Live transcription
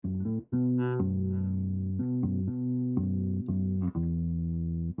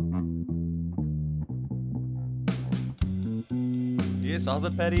Yes, how's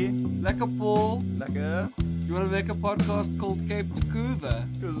it, Paddy? Lekker, Paul. Lekker. You want to make a podcast called Cape to Vancouver?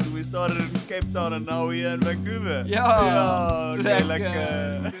 Because we started in Cape Town and now we're in Vancouver. Ja, okay,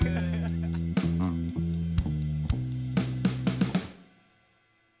 lekker.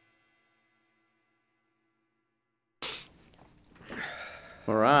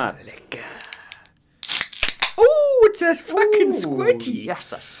 Alright. Ooh, it's a fucking squirty.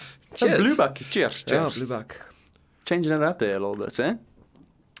 Yes. Cheers. Blue buck. Cheers. Yeah, Cheers. blue buck. Changing it up there a little bit, eh?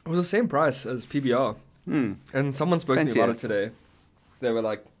 It was the same price as PBR. And someone spoke to me Fancier. about it today. They were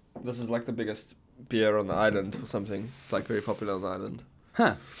like, this is like the biggest beer on the island or something. It's like very popular on the island.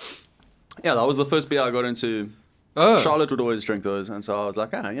 Huh. Yeah, that was the first beer I got into. Oh, Charlotte would always drink those, and so I was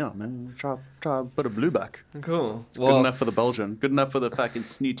like, yeah, man, try a bit of blue buck. cool. Good enough for the Belgian. Good enough for the fucking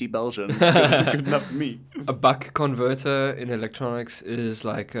snooty Belgian. Good enough for me. A buck converter in electronics is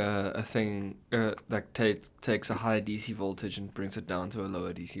like a thing that takes a high DC voltage and brings it down to a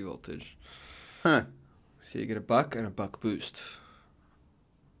lower DC voltage. Huh. So you get a buck and a buck boost.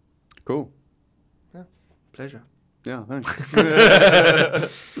 Cool. Pleasure. Yeah, thanks.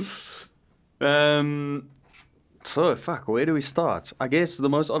 So, fuck, where do we start? I guess the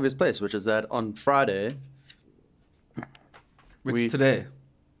most obvious place, which is that on Friday... Which today?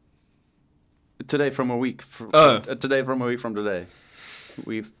 Today from a week. Today from a week from today.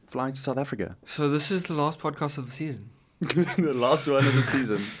 We're flying to South Africa. So this is the last podcast of the season. The last one of the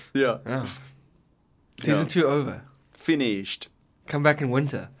season. Yeah. Yeah. Season 2 over. Finished. Come back in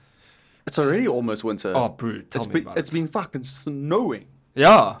winter. It's already almost winter. Oh, bro, tell me about It's been fucking snowing.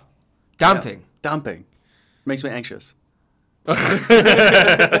 Yeah. Damping. Yeah. Damping. Makes me anxious. That's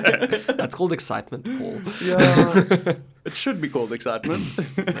called excitement, Paul. Yeah. It should be called excitement.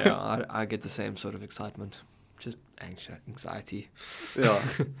 Yeah, I get the same sort of excitement. Just anxiety. Yeah.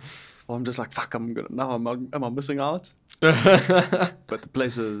 Well, I'm just like, fuck, am I missing out? But the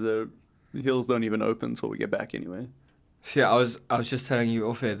places, the hills don't even open until we get back anyway. See, I was just telling you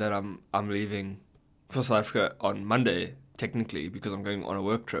off air that I'm leaving for South Africa on Monday, technically, because I'm going on a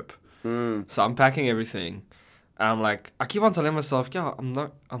work trip. So I'm packing everything. And I'm like, I keep on telling myself, I'm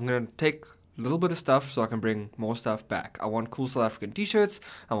going to take a little bit of stuff so I can bring more stuff back. I want cool South African t-shirts.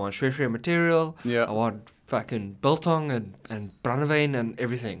 I want shred material. Yeah. I want fucking biltong and brandewijn and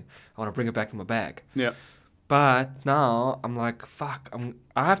everything. I want to bring it back in my bag. Yeah. But now I'm like, fuck,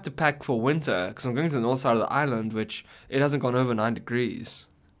 I have to pack for winter because I'm going to the north side of the island, which it hasn't gone over 9 degrees.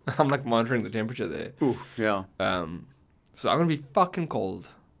 I'm like monitoring the temperature there. Ooh, yeah. So I'm going to be fucking cold.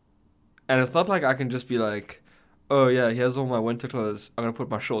 And it's not like I can just be like, oh yeah, here's all my winter clothes. I'm going to put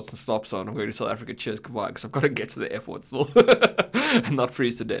my shorts and slops on. I'm going to South Africa. Cheers, goodbye. Because I've got to get to the airport still and not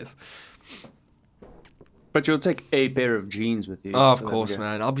freeze to death. But you'll take a pair of jeans with you. Oh, of course,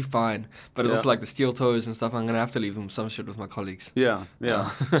 man. I'll be fine. But it's Yeah. also like the steel toes and stuff. I'm going to have to leave them some shit with my colleagues. Yeah.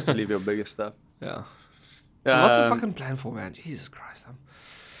 Just to leave your biggest stuff. Yeah. It's a lot to fucking plan for, man. Jesus Christ. I'm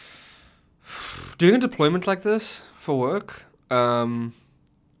doing a deployment like this for work.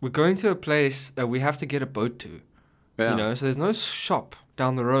 We're going to a place that we have to get a boat to. Yeah. You know, so there's no shop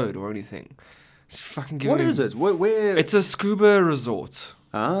down the road or anything. Just fucking give What is it? Where? It's a scuba resort.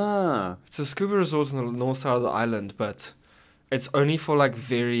 Ah. It's a scuba resort on the north side of the island, but it's only for like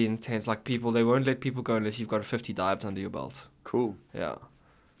very intense, like people. They won't let people go unless you've got 50 dives under your belt. Cool. Yeah.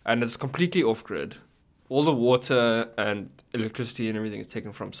 And it's completely off-grid. All the water and electricity and everything is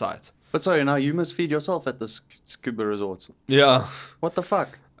taken from site. But sorry, now you must feed yourself at this scuba resort. Yeah. What the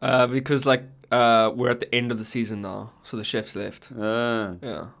fuck? Because like we're at the end of the season now, so the chef's left.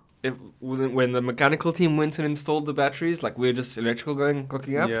 Yeah. When the mechanical team went and installed the batteries, like we're just electrical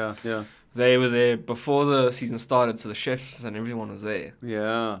hooking up. Yeah. They were there before the season started, so the chefs and everyone was there.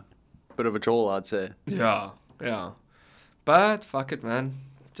 Yeah. Bit of a troll, I'd say. Yeah. But fuck it, man.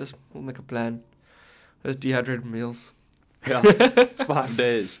 We'll make a plan. There's dehydrated meals. Yeah. 5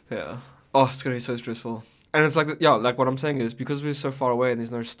 days. Yeah. Oh, it's gonna be so stressful. And it's like, like what I'm saying is because we're so far away and there's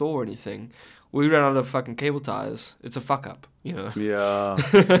no store or anything, we ran out of fucking cable ties. It's a fuck up, you know. Yeah.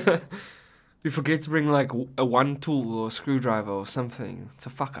 You forget to bring like a one tool or a screwdriver or something. It's a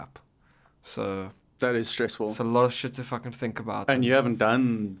fuck up. So That is stressful. it's a lot of shit to fucking think about. And you haven't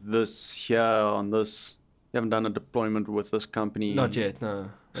done this here on this. You haven't done a deployment with this company. Not yet,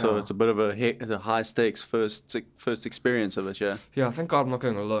 no. So Yeah. it's a bit of a high stakes first experience of it, yeah. Yeah, thank God I'm not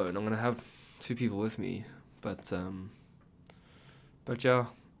going alone. I'm gonna have 2 people with me, but yeah.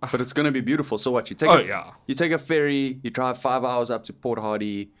 But it's going to be beautiful. So what? You take a ferry, you drive 5 hours up to Port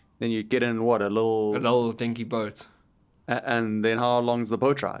Hardy, then you get in a little dinky boat, and then how long's the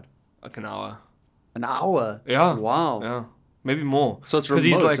boat ride? like an hour. An hour? Yeah. Wow. Yeah. Maybe more. So it's 'Cause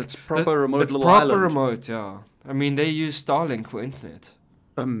remote. he's like It's proper remote it's little proper island. remote, yeah. I mean, they use Starlink for internet.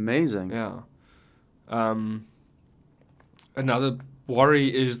 Amazing. Yeah. Another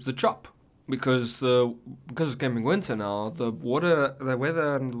worry is the chop. Because it's coming winter now, the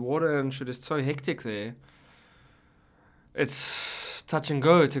weather and the water and shit is so hectic there. It's touch and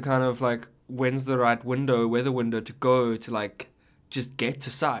go to kind of like when's the right weather window to go to like just get to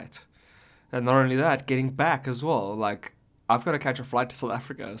site. And not only that, getting back as well. Like I've got to catch a flight to South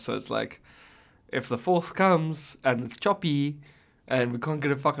Africa, so it's like if the 4th comes and it's choppy and we can't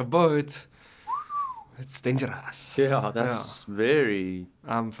get a fucking boat, it's dangerous. Yeah, that's very.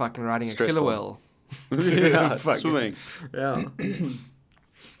 I'm fucking riding stressful. a killer whale. Yeah, Fucking- swimming. Yeah.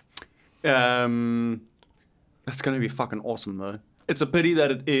 That's gonna be fucking awesome though. It's a pity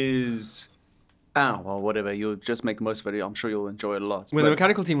that it is. Well, whatever. You'll just make the most of it. I'm sure you'll enjoy it a lot. When the But-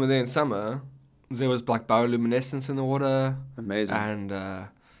 mechanical team were there in summer, there was like bioluminescence in the water, Amazing. and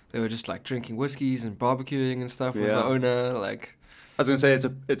they were just like drinking whiskeys and barbecuing and stuff with Yeah. the owner. Like, I was gonna say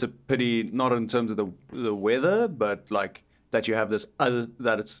it's a pity, not in terms of the weather, but like that you have this other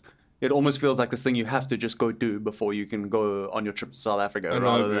it almost feels like this thing you have to just go do before you can go on your trip to South Africa. I know,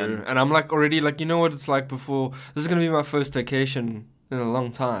 rather bro. than And I'm like already like, you know what it's like before. This is gonna be my first vacation in a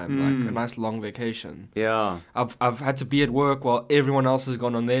long time, like a nice long vacation. yeah, I've had to be at work while everyone else has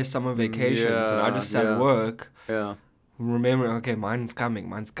gone on their summer vacations, and I just sat at work. yeah, Remembering, okay, mine's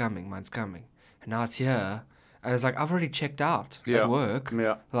coming, and now it's here, and it's like I've already checked out Yeah. at work,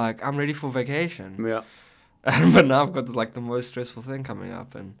 yeah, like I'm ready for vacation, yeah. but now I've got this like the most stressful thing coming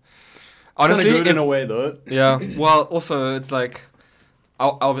up, and It's honestly, kinda good in a way though. yeah, well, also it's like I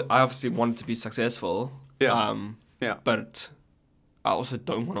obviously want it to be successful, Yeah, yeah. but I also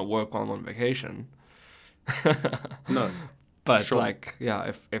don't want to work while I'm on vacation. No, But Sure. like,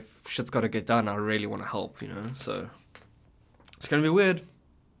 yeah, if shit's got to get done, I really want to help, you know. So it's gonna be weird.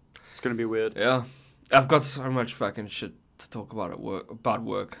 it's gonna be weird. Yeah, I've got so much fucking shit to talk about about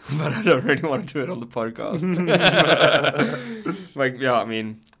work, but I don't really want to do it on the podcast. Like, yeah, I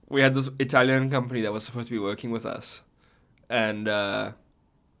mean, we had this Italian company that was supposed to be working with us, and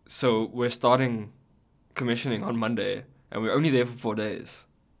so we're starting commissioning on Monday, and we're only there for 4 days,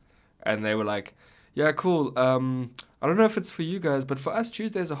 and they were like, "Yeah, cool. I don't know if it's for you guys, but for us,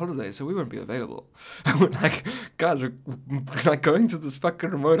 Tuesday is a holiday, so we won't be available." And we're like, "Guys, we're like going to this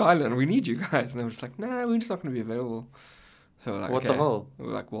fucking remote island. We need you guys." And they were just like, "Nah, we're just not going to be available." So we're like, What the okay. hell? We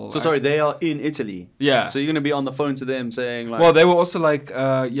were like, well, So sorry, they are in Italy. Yeah. So you're gonna be on the phone to them saying like, Well, they were also like,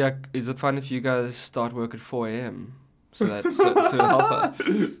 "Yeah, is it fine if you guys start work at 4 a.m.? So that to help us."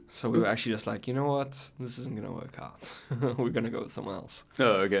 So we were actually just like, you know what? This isn't gonna work out. We're gonna go with someone else.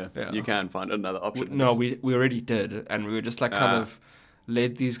 oh, okay, Yeah. you can find another option. No, we already did, and we were just like kind of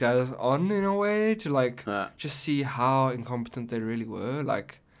led these guys on in a way to like just see how incompetent they really were,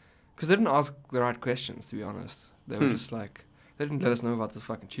 like, because they didn't ask the right questions, to be honest. They were just like, they didn't let us know about this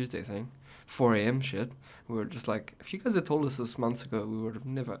fucking Tuesday thing, 4 a.m. shit. We were just like, if you guys had told us this months ago, we would have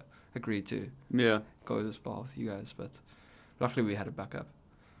never agreed to yeah, go this far with you guys, but luckily we had a backup.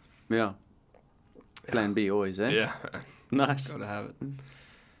 yeah. Plan B always, eh? Yeah, Nice. gotta have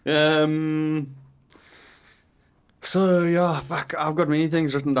it. So yeah, fuck. I've got many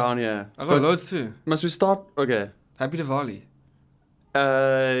things written down here. I got But loads too. must we start? Okay. Happy Diwali. Who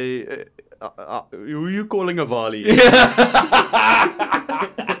are you calling a Vali?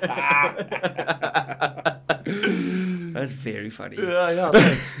 That's very funny. yeah,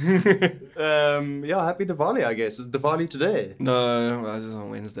 thanks. Yeah, happy Diwali, I guess. Is Diwali today? No, well, this is on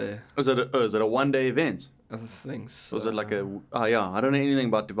Wednesday. Is it a one-day event? I think so. Or is it like a... Oh, yeah, I don't know anything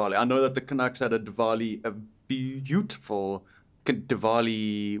about Diwali. I know that the Canucks had a beautiful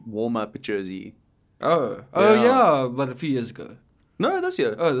Diwali warm-up jersey. Oh, Yeah. yeah, but a few years ago. No, this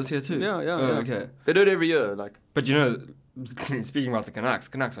year. Oh, this year too. Yeah. Okay. They do it every year, like... But you know, speaking about the Canucks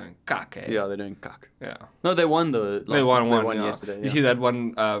are in cack, eh? Yeah, they're doing cuck. Yeah. No, they won the... They won yeah. yesterday. You see that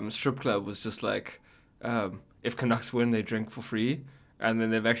one strip club was just like, if Canucks win, they drink for free. And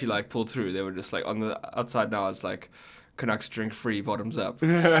then they've actually like pulled through. They were just like on the outside now. It's like Canucks drink free, bottoms up. Cool.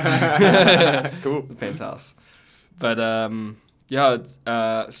 The penthouse. But yeah,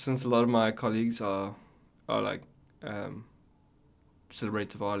 since a lot of my colleagues are like celebrate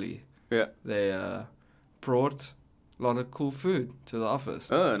Diwali, Yeah. they brought a lot of cool food to the office.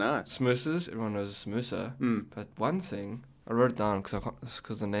 Oh, nice. Samosas, everyone knows a samosa. But one thing I wrote it down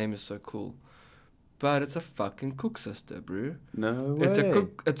because the name is so cool. But it's a fucking cook sister, bro. No way.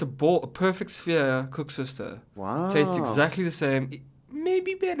 It's a ball, a perfect sphere cook sister. Wow. Tastes exactly the same,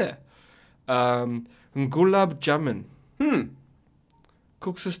 maybe better. Gulab jamun.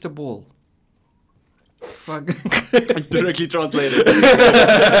 Cook sister ball. fuck? Directly translated.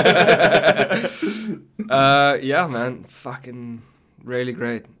 Yeah, man, fucking really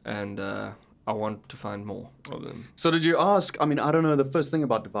great, and I want to find more of them. So did you ask? I mean, I don't know the first thing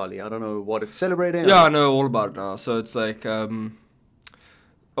about Diwali. I don't know what it's celebrating. Yeah, I know all about it now. So it's like a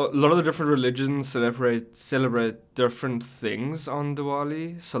lot of the different religions celebrate different things on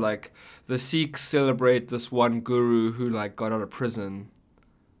Diwali. So like the Sikhs celebrate this one guru who like got out of prison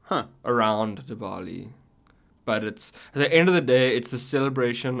around Diwali. But it's at the end of the day, it's the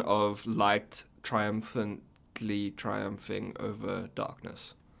celebration of light triumphantly triumphing over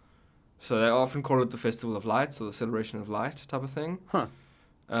darkness. So they often call it the Festival of Lights or the Celebration of Light type of thing. Huh.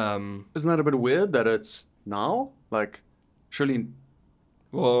 Isn't that a bit weird that it's now? Like, surely...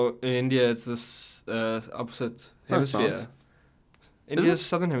 Well, in India, it's this opposite hemisphere. India's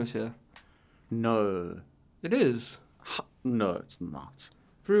southern hemisphere. No. It is. No, it's not.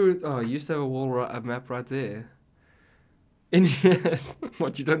 Bro, you used to have a map right there. India,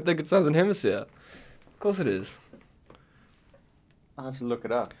 what, you don't think it's southern hemisphere? Of course it is. I have to look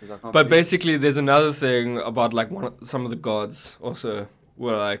it up. I can't But basically, there's another thing about like some of the gods also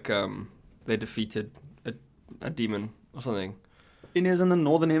were like they defeated a demon or something. India's in the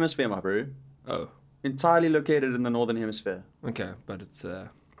northern hemisphere, my bro. Oh. Entirely located in the northern hemisphere. Okay, but it's all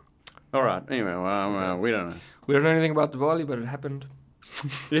right. Anyway, well, we don't know. We don't know anything about Diwali, but it happened.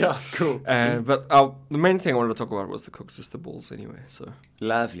 Yeah, cool. But the main thing I wanted to talk about was the Cook Sister balls anyway. So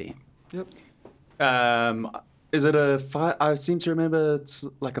Lovely. Yep. Is it a fire? I seem to remember it's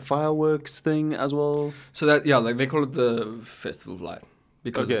like a fireworks thing as well. So like they call it the Festival of Light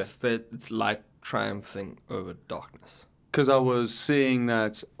because it's light triumphing over darkness. Because I was seeing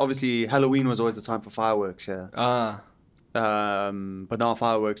that obviously Halloween was always the time for fireworks here. But now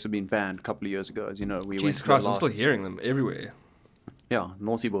fireworks have been banned a couple of years ago, as you know. Jesus Christ, I'm still hearing them everywhere. Yeah,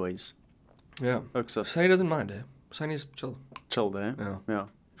 naughty boys. Yeah. Sonny doesn't mind, eh? Sonny's chill. Chill there. Yeah.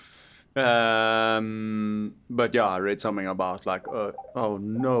 But yeah, I read something about like, oh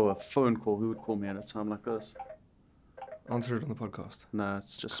no, a phone call. Who would call me at a time like this? Answer it on the podcast. No,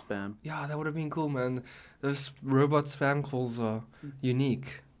 it's just spam. Yeah, that would have been cool, man. Those robot spam calls are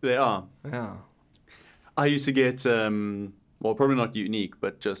unique. They are. Yeah. I used to get, well, probably not unique,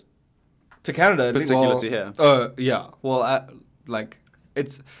 but just to Canada, particular to here. Yeah. Well,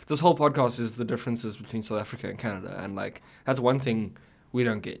 it's this whole podcast is the differences between South Africa and Canada, and like that's one thing we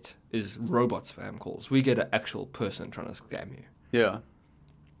don't get is robot spam calls. We get an actual person trying to scam you. Yeah.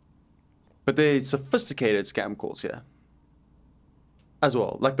 But they're sophisticated scam calls here. As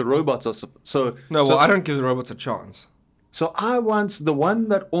well. Like the robots are I don't give the robots a chance. So the one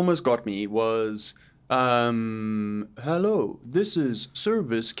that almost got me was, hello, this is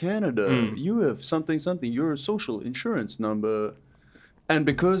Service Canada. You have something, your social insurance number. And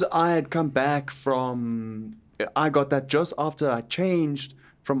because I had come back I got that just after I changed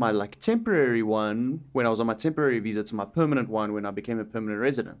from my like temporary one when I was on my temporary visa to my permanent one when I became a permanent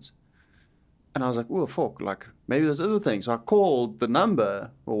resident. And I was like, oh, fuck, like, maybe this is a thing. So I called the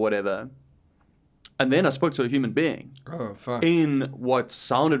number or whatever. And then I spoke to a human being. Oh, fuck. In what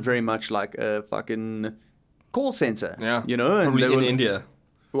sounded very much like a fucking call center. Yeah. You know? Probably in India.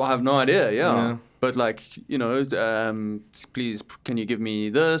 Well, I have no idea, yeah. But like, you know, please, can you give me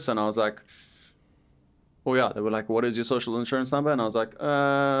this? And I was like, oh, yeah. They were like, what is your social insurance number? And I was like,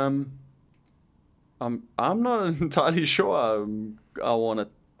 I'm not entirely sure I want to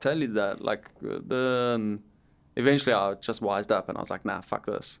tell you that. Like, eventually I just wised up and I was like, nah, fuck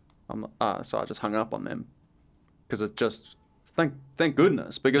this. So I just hung up on them. Because it's just, thank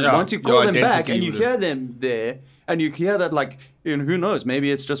goodness. Because once you call them back and you hear them there, and you hear that, like, you know, who knows,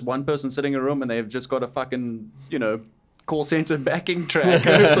 maybe it's just one person sitting in a room and they've just got a fucking, you know, call center backing track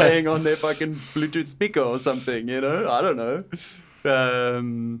playing on their fucking Bluetooth speaker or something, you know? I don't know.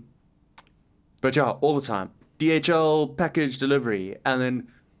 But yeah, all the time. DHL package delivery. And then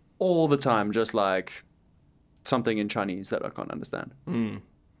all the time, just like something in Chinese that I can't understand.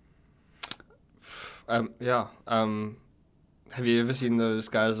 Have you ever seen those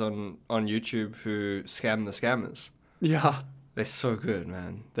guys on YouTube who scam the scammers? Yeah. They're so good,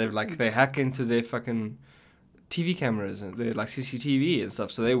 man. They hack into their fucking TV cameras and they're like CCTV and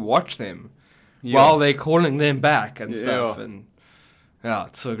stuff, so they watch them while they're calling them back and stuff. And yeah,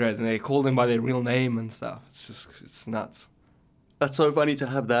 it's so great. And they call them by their real name and stuff. It's nuts. That's so funny to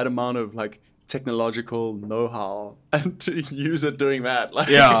have that amount of like technological know-how and to use it doing that. Like,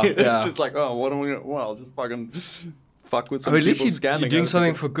 just like, oh, what am I gonna? Well, just fucking fuck with some people scamming. You're doing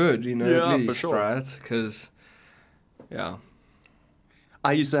something for good, you know. Yeah, at least, for sure. Right? Because,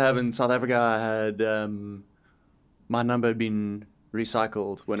 I used to have in South Africa. I had my number had been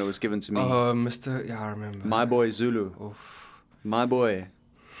recycled when it was given to me. Oh, Yeah, I remember. MyBoy Zulu. Oof. My boy.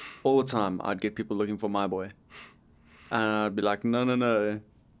 All the time, I'd get people looking for my boy. And I'd be like, no.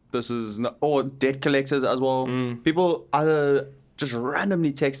 This is not... Or debt collectors as well. People either just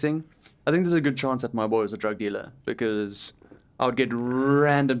randomly texting. I think there's a good chance that my boy was a drug dealer because I would get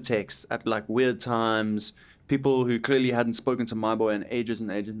random texts at like weird times. People who clearly hadn't spoken to my boy in ages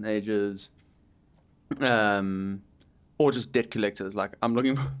and ages and ages. Or just debt collectors. Like, I'm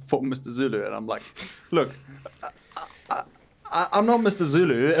looking for Mr. Zulu. And I'm like, look... I'm not Mr.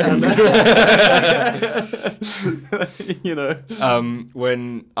 Zulu, and you know.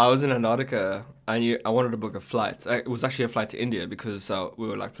 When I was in Antarctica, I wanted to book a flight. It was actually a flight to India because we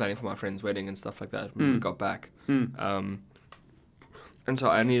were like planning for my friend's wedding and stuff like that when we got back. And so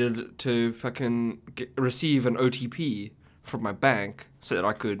I needed to fucking receive an OTP from my bank so that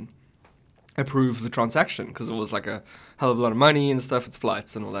I could approve the transaction because it was like a hell of a lot of money and stuff. It's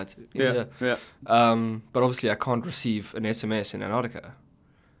flights and all that. Yeah. But obviously I can't receive an SMS in Antarctica.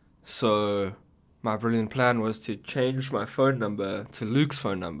 So my brilliant plan was to change my phone number to Luke's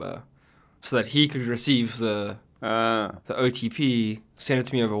phone number so that he could receive the OTP, send it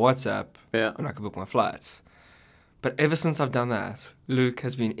to me over WhatsApp, and I could book my flights. But ever since I've done that, Luke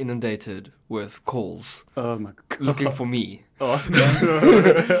has been inundated with calls. Oh my God. Looking for me. Oh.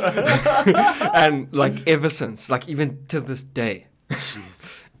 And like ever since, like even to this day.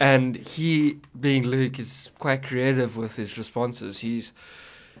 And he, being Luke, is quite creative with his responses. He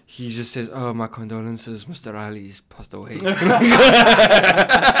just says, "Oh, my condolences, Mr. Riley's passed away."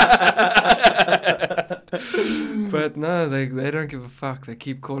 But no, they don't give a fuck. They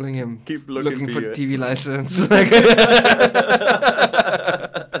keep calling him, keep looking for you. TV license.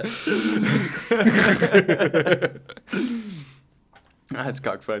 That's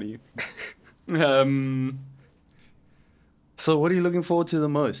cock funny. So what are you looking forward to the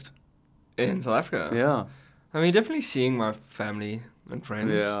most? In South Africa? Yeah. I mean, definitely seeing my family and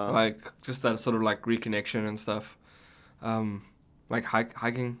friends. Yeah. Like, just that sort of, like, reconnection and stuff. Like,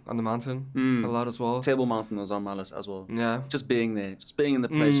 hiking on the mountain a lot as well. Table Mountain was on my list as well. Yeah. Just being there. Just being in the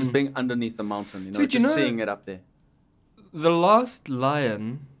place. Just being underneath the mountain, you know. Dude, just seeing it up there. The last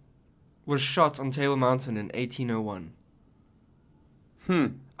lion was shot on Table Mountain in 1801.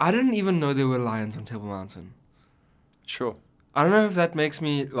 I didn't even know there were lions on Table Mountain. Sure. I don't know if that makes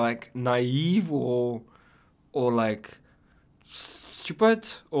me, like, naive or like, stupid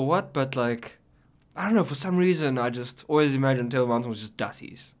or what, but, like, I don't know, for some reason, I just always imagined Table Mountain was just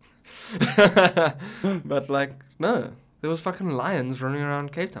dussies. But, like, no. There was fucking lions running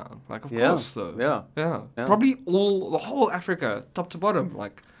around Cape Town. Like, of course, though. Yeah. Probably the whole Africa, top to bottom.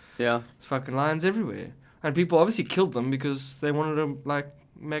 Like, there's fucking lions everywhere. And people obviously killed them because they wanted to, like,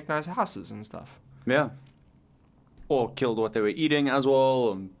 make nice houses and stuff. Yeah. Or killed what they were eating as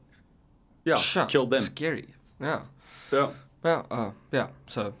well. And killed them. Scary. Yeah. Yeah. Well,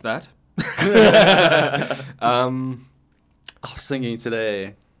 so that. I was thinking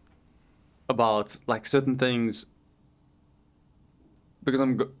today about, like, certain things because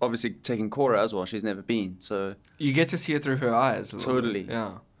I'm obviously taking Cora as well. She's never been, so you get to see it through her eyes. Totally.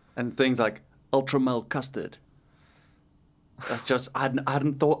 Yeah. And things like ultra-milk custard. That's just I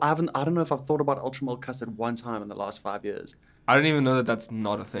don't know if I've thought about ultra-milk custard one time in the last 5 years. I don't even know that that's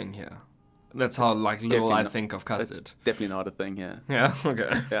not a thing here. That's how little I think of custard. It's definitely not a thing here. Yeah.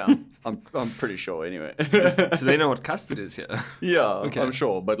 Okay. Yeah. I'm pretty sure anyway. Do they know what custard is here? Yeah. Okay. I'm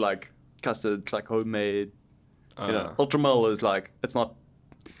sure, but like custard, like homemade. You know, ultra-milk is like it's not.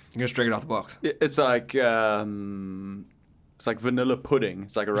 You go straight out the box. It's like vanilla pudding.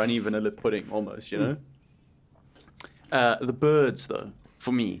 It's like a runny vanilla pudding almost. You know. The birds, though,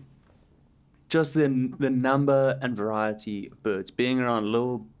 for me, just the number and variety of birds. Being around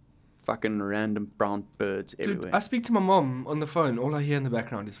little fucking random brown birds everywhere. Dude, I speak to my mom on the phone. All I hear in the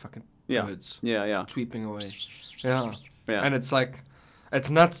background is fucking birds. Yeah. Sweeping away. Yeah. And it's like, it's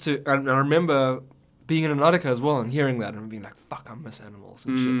nuts to... I remember being in Antarctica as well and hearing that and being like, fuck, I miss animals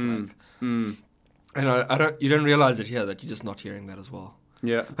and shit. And you don't realize it here that you're just not hearing that as well.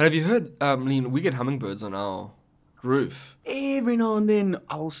 Yeah. But have you heard, Lean, we get hummingbirds on our roof. Every now and then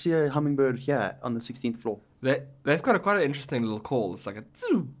I'll see a hummingbird here on the 16th floor. They've got quite an interesting little call. It's like a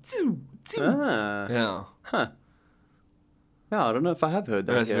zoo, zoo, zoo. Yeah. Huh. Yeah, I don't know if I have heard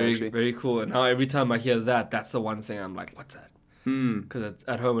that. That's very, very cool. And now every time I hear that, that's the one thing I'm like, what's that? Because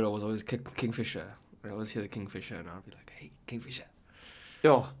at home it was always kingfisher. I always hear the kingfisher and I'll be like, hey, kingfisher.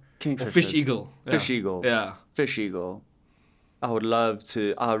 Yo, kingfisher. Or fish eagle. Fish eagle. Yeah. Fish eagle. I would love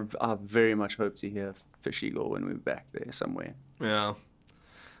to. I very much hope to hear fish eagle when we're back there somewhere. Yeah.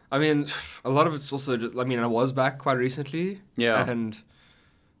 I mean, a lot of it's also just, I mean, I was back quite recently. Yeah. And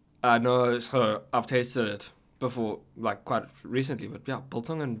I know, so I've tasted it before, like quite recently, but yeah,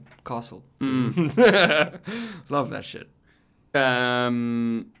 biltong and castle. Love that shit.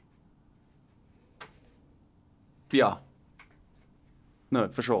 Yeah. No,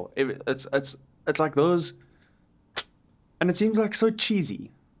 for sure. It's like those, and it seems like so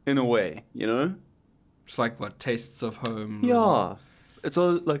cheesy in a way, you know? It's like what tastes of home. Yeah. It's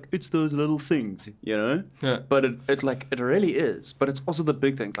all like it's those little things, you know? Yeah. But it really is. But it's also the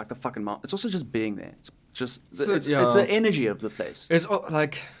big things, like the fucking mountain. It's also just being there. It's just it's the energy of the place. It's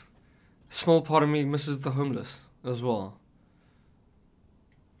like a small part of me misses the homeless as well.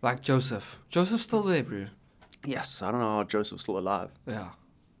 Like Joseph. Joseph's still there, bro. Yes, I don't know how Joseph's still alive. Yeah.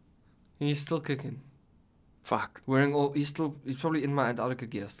 He's still kicking. Fuck. He's probably in my Antarctica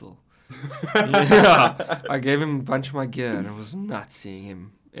gear still. Yeah. I gave him a bunch of my gear and I was not seeing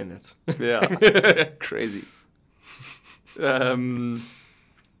him in it. Yeah. Crazy. But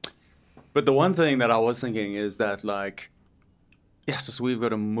the one thing that I was thinking is that, like, yes, so we've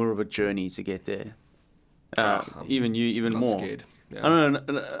got more of a journey to get there. Even more. Scared. Yeah. I don't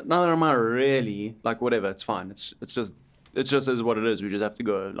know. Neither am I really. Like, whatever. It's fine. It's just is what it is. We just have to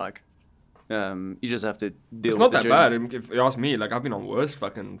go. Like, you just have to deal. It's with not the that journey. bad. If you ask me, like I've been on worse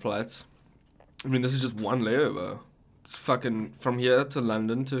fucking flights. I mean, this is just one layover. It's fucking from here to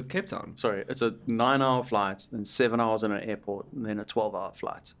London to Cape Town. Sorry, it's a 9-hour flight, then 7 hours in an airport, and then a 12-hour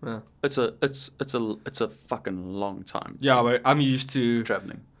flight. Yeah. It's a fucking long time. Yeah, but I'm used to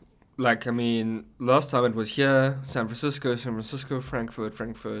Traveling. Like, I mean, last time it was here, San Francisco,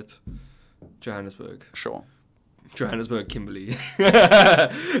 Frankfurt, Johannesburg. Sure. Johannesburg, Kimberley.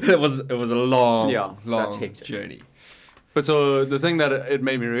 it was a long hectic. journey. But so the thing that it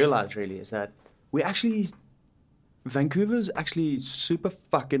made me realize really is that Vancouver's actually super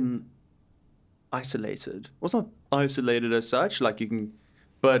fucking isolated. Well, it's not isolated as such, like you can,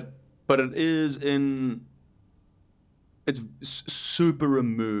 but it is it's super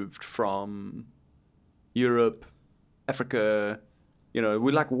removed from Europe, Africa. You know,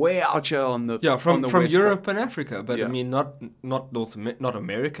 we're like way out here on the from West Europe and Africa, but Yeah. I mean not not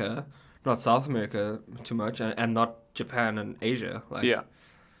America, not South America too much, and not Japan and Asia. Like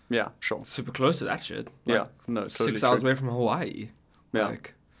yeah, sure. super close to that shit. Like, Yeah, no, totally 6 hours true. away from Hawaii. Yeah.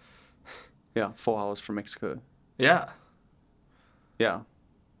 Like, Yeah, 4 hours from Mexico. yeah. Yeah,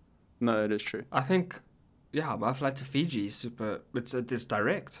 no, it is true. I think, yeah, my flight to Fiji is super. It's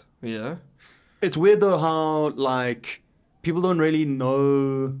direct. Yeah. It's weird though how like people don't really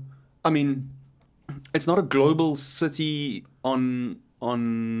know. I mean, it's not a global city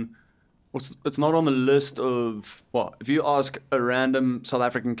it's not on the list of if you ask a random South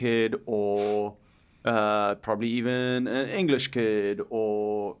African kid or probably even an English kid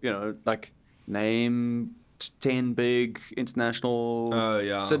or like name 10 big international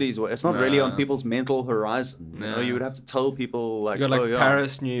cities. It's not really on people's mental horizon. You know, you would have to tell people like, you got like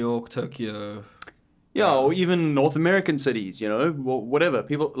Paris, New York, Tokyo. Yeah, or even North American cities, you know, whatever.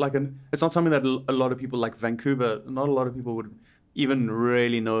 People like, it's not something that a lot of people like Vancouver. Not a lot of people would even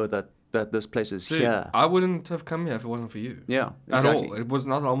really know that this place is here. I wouldn't have come here if it wasn't for you. Yeah, exactly. At all. It was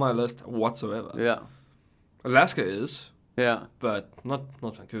not on my list whatsoever. Yeah. Alaska is. Yeah. But not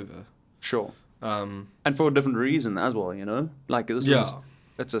Vancouver. Sure. And for a different reason as well, you know? Like,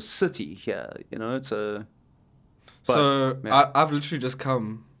 it's a city here, you know? I've literally just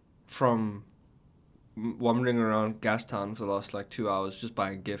come from wandering around Gastown for the last, 2 hours just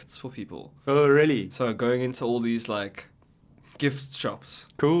buying gifts for people. Oh, really? So going into all these, gift shops.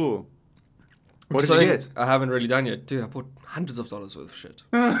 Cool. What did you get? I haven't really done yet. Dude, I bought hundreds of dollars worth of shit.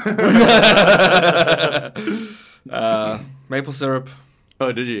 Maple syrup.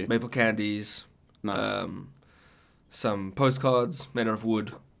 Oh, did you? Maple candies. Nice. Some postcards made out of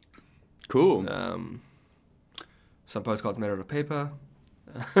wood. Cool. Some postcards made out of paper.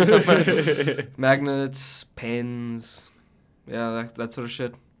 Magnets, pens. Yeah, that sort of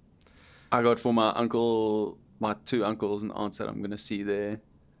shit. I got for my two uncles and aunts that I'm going to see there,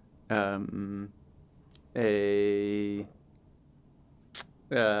 a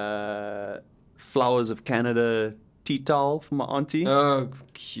Flowers of Canada tea towel for my auntie. Oh,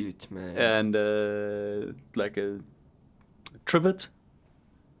 cute, man. And like a trivet.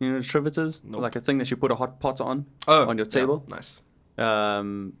 You know what a trivet is? Nope. Like a thing that you put a hot pot on your table. Yeah, nice.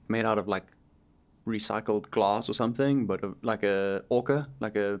 Made out of recycled glass or something, but like a orca,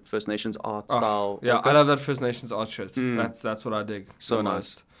 like a First Nations art style. Yeah, orca. I love that First Nations art shit. That's what I dig. So the nice.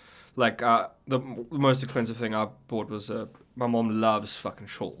 most. The most expensive thing I bought was a my mom loves fucking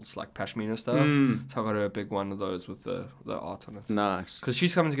shawls, like pashmina stuff. So I got her a big one of those with the art on it. Nice. Because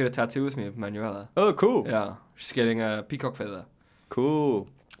she's coming to get a tattoo with me of Manuela. Oh, cool. Yeah, she's getting a peacock feather. Cool.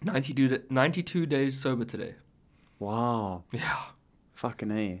 92 days sober today. Wow. Yeah.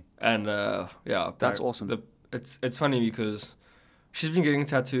 Fucking A. And yeah, That's awesome. It's funny because she's been getting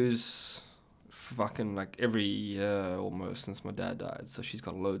tattoos fucking like every year almost since my dad died. So she's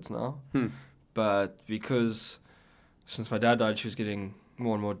got loads now. But because since my dad died, she was getting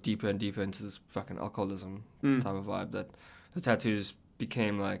more and more deeper and deeper into this fucking alcoholism type of vibe, that the tattoos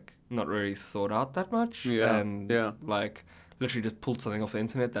became like not really thought out that much. And like literally just pulled something off the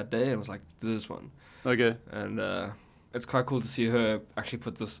internet that day and was like, this one. Okay. And it's quite cool to see her actually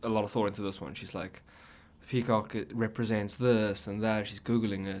put a lot of thought into this one. She's like, peacock, it represents this and that. She's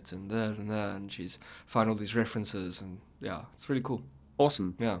Googling it and that, and she's found all these references, and yeah, it's really cool.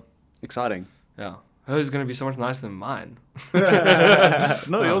 Awesome. Yeah. Exciting. Yeah. Hers is going to be so much nicer than mine.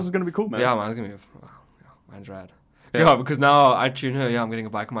 No, yours is going to be cool, man. Yeah, mine's going to be... mine's rad. Yeah, because now I tune her, I'm getting a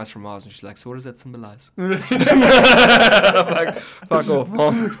bike of mice from Mars, and she's like, so what does that symbolize? I'm like, fuck off,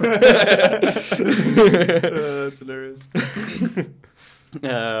 Mom. That's hilarious.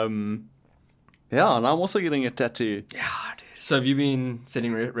 Yeah, and I'm also getting a tattoo. Yeah, dude. So have you been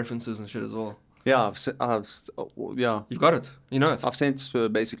sending references and shit as well? Yeah, yeah. You've got it. You know it. I've sent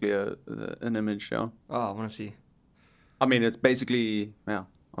basically an image. Yeah. Oh, I want to see. I mean, it's basically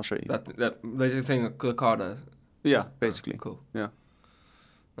I'll show you. That basic thing, the card. Yeah, basically. Oh, cool. Yeah.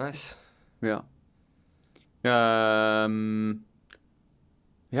 Nice. Yeah.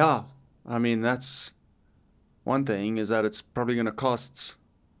 Yeah. I mean, that's one thing, is that it's probably going to cost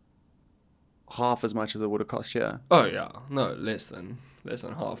half as much as it would have cost here. Oh yeah, no, less than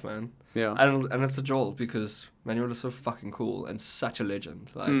half, man. Yeah. And it's a jolt because Manuel is so fucking cool and such a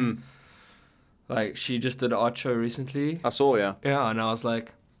legend. Like she just did an art show recently. I saw, yeah. Yeah, and I was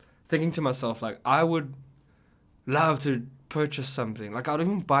like thinking to myself, like, I would love to purchase something. Like, I'd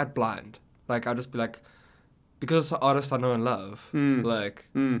even buy it blind. Like, I'd just be like, because it's an artist I know and love,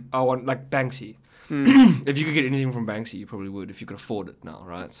 I want, like, Banksy. If you could get anything from Banksy, you probably would, if you could afford it now,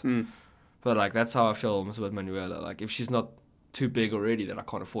 right? But, like, that's how I feel almost about Manuela. Like, if she's not too big already that I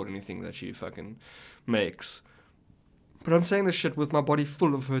can't afford anything that she fucking makes. But I'm saying this shit with my body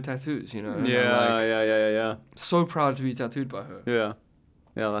full of her tattoos, you know? And Yeah. So proud to be tattooed by her. Yeah.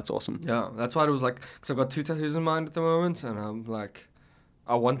 Yeah, that's awesome. Yeah, that's why it was like, because I've got 2 tattoos in mind at the moment, and I'm like,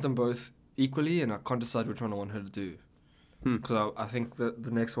 I want them both equally, and I can't decide which one I want her to do. Because I think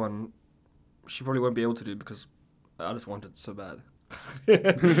the next one, she probably won't be able to do because I just want it so bad.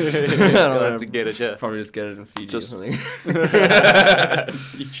 I'll have to get it, yeah. Probably just get it in Fiji or something.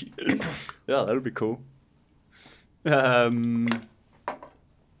 Fiji. Yeah, that'll be cool. Yeah,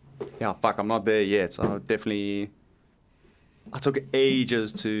 fuck, I'm not there yet, so I took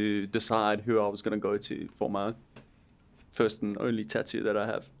ages to decide who I was going to go to for my first and only tattoo that I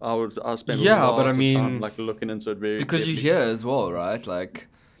have. I'll spend lots of time like looking into it very because deeply. you're here as well, right? Like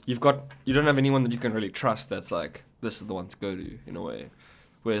you don't have anyone that you can really trust that's like, this is the one to go to in a way.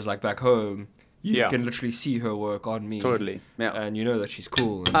 Whereas like back home, you can literally see her work on me. Totally. Yeah. And you know that she's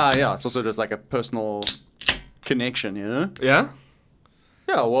cool. Yeah, it's also just like a personal connection, you know? Yeah?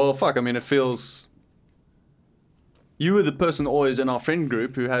 Yeah, well, fuck, I mean, it feels... You were the person always in our friend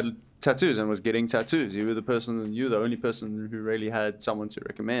group who had tattoos and was getting tattoos. You were the only person who really had someone to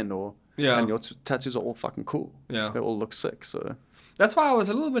recommend, and your tattoos are all fucking cool. Yeah. They all look sick, so... That's why I was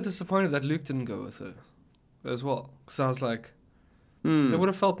a little bit disappointed that Luke didn't go with her as well. Because I was like, it would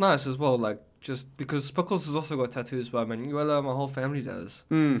have felt nice as well, like, just because Spickles has also got tattoos by Manuela, my whole family does.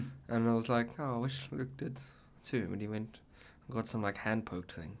 And I was like, oh, I wish Luke did too, when he went and got some, like,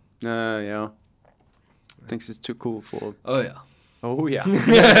 hand-poked thing. Yeah. Thinks it's too cool for... Oh, yeah. Oh, yeah.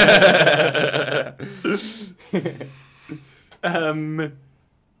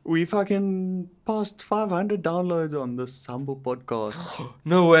 We fucking passed 500 downloads on this humble podcast.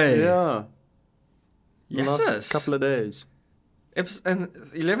 No way. Yeah. Yes. Last couple of days. And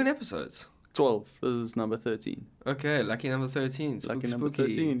 11 episodes. 12. This is number 13. Okay, lucky number 13. Lucky number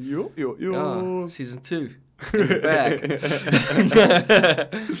spooky. 13. Yo. Yeah, season 2. Back.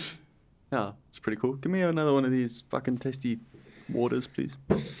 Yeah, it's pretty cool. Give me another one of these fucking tasty waters, please.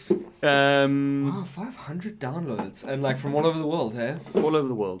 Wow, 500 downloads. And like from all over the world, hey? All over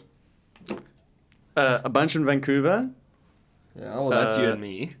the world. A bunch in Vancouver. Yeah, well, that's you and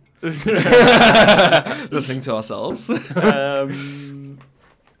me. Listening to ourselves.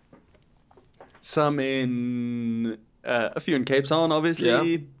 Some in... a few in Cape Town, obviously.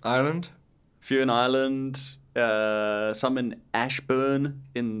 Yeah. Ireland. A few in Ireland. some in Ashburn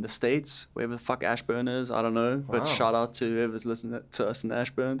in the States, wherever the fuck Ashburn is, I don't know. But Wow. shout out to whoever's listening to us in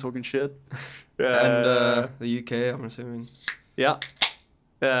Ashburn talking shit. And the UK, I'm assuming. Yeah.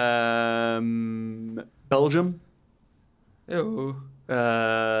 Belgium. Ew.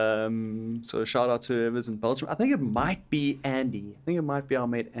 So shout out to whoever's in Belgium. I think it might be Andy. I think it might be our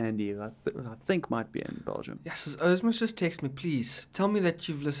mate Andy. I think might be in Belgium. Yes, Osmos, just text me, please. Tell me that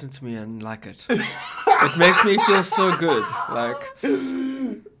you've listened to me and like it. It makes me feel so good. Like,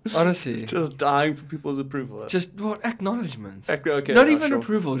 honestly. Just dying for people's approval. Just what acknowledgement. Okay, Not yeah, even sure.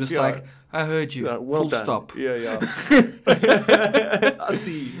 approval, just Yeah. like, I heard you. Well Full done. stop. Yeah. I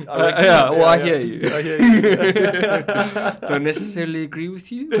see. I hear you. I hear you. Don't necessarily agree with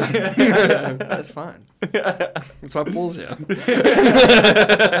you. That's fine. That's why Paul's here.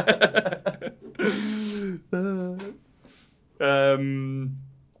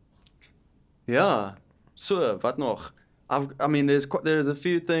 Ja. So, wat nog? I mean, there's a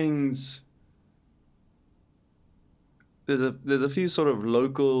few things. There's a few sort of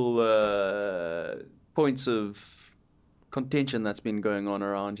local points of contention that's been going on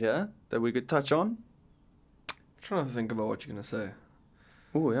around here that we could touch on. I'm trying to think about what you're gonna say.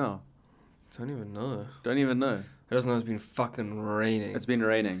 Oh yeah. Don't even know. Don't even know. I just know it's been fucking raining. It's been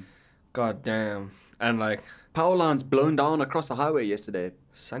raining. God damn. And like, Power lines blown down across the highway yesterday.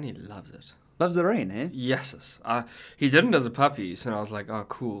 Sonny loves it. Loves the rain, eh? Yes. He didn't as a puppy, so I was like, oh,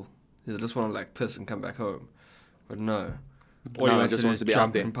 cool. He just want to like piss and come back home. But no. All No, he he wants just to do wants is to be out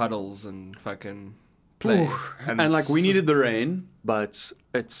jump there. in puddles and fucking play. And like we needed the rain, but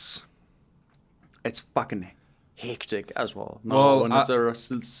it's fucking hectic as well. Well, when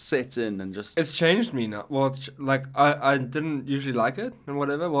it sets in and just It's changed me now. Well, it's like I didn't usually like it and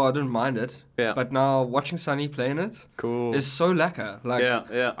whatever. Well, I didn't mind it. Yeah. But now watching Sonny playing it cool. is so lacquer. Like,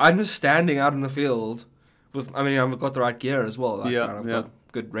 yeah. I'm just standing out in the field with. I mean, I've got the right gear as well. Like, Yeah, I've yeah. got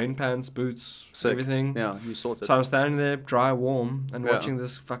good rain pants, boots, Sick. everything. Yeah, you sorted. So I'm standing there, dry, warm, and Yeah. watching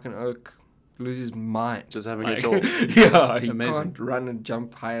this fucking oak lose his mind. Just having Like, a jolt. Yeah, he Amazing. can't run and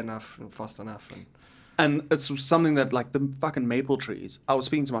jump high enough and fast enough. And it's something that, like, the fucking maple trees. I was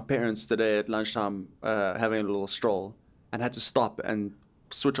speaking to my parents today at lunchtime, having a little stroll, and had to stop and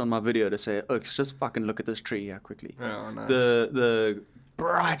switch on my video to say, Oaks, just fucking look at this tree here quickly. Oh, nice. The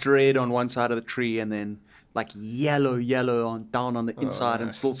bright red on one side of the tree, and then like yellow down on the inside, and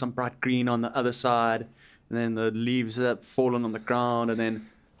nice. still some bright green on the other side, and then the leaves have fallen on the ground, and then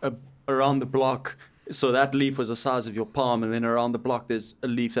around the block. So that leaf was the size of your palm, and then around the block there's a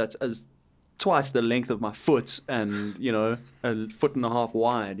leaf that's as twice the length of my foot, and a foot and a half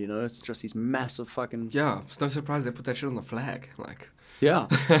wide. It's just these massive fucking Yeah, it's no surprise they put that shit on the flag. Like, yeah,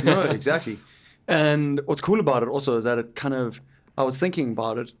 no, exactly. And what's cool about it also is that it kind of, I was thinking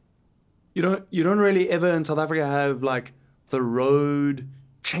about it, you don't really ever in South Africa have like the road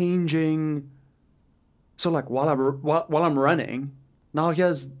changing. So like while I'm running, now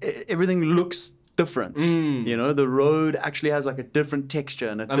everything looks different. The road actually has like a different texture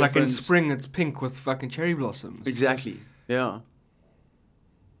and like in spring it's pink with fucking cherry blossoms. Exactly. Yeah.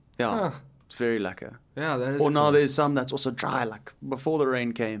 Huh. It's very lacquer. Yeah, that is. Or now cool. there's some that's also dry, like before the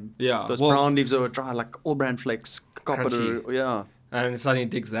rain came. Yeah, Those well- brown leaves are dry, like all brand flakes, copper. Crunchy. Yeah. And Sonny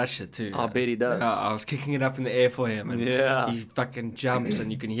digs that shit too. I bet he does. Yeah, I was kicking it up in the air for him, and Yeah. he fucking jumps,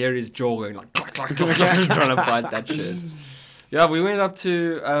 and you can hear his jaw going like clack, clack, clack, clack, trying to bite that shit. Yeah, we went up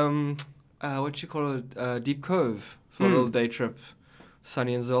to what you call it, Deep Cove for a little day trip,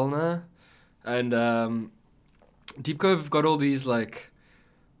 Sonny and Zolna, and Deep Cove got all these like.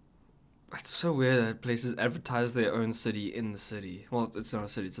 It's so weird that places advertise their own city in the city. Well, it's not a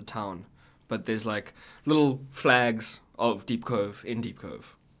city; it's a town. But there's like little flags of Deep Cove in Deep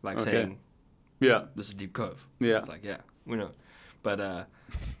Cove, like saying, Yeah. "This is Deep Cove." Yeah. It's like, yeah, we know. But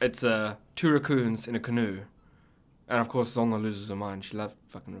it's 2 raccoons in a canoe, and of course Zolna loses her mind. She loves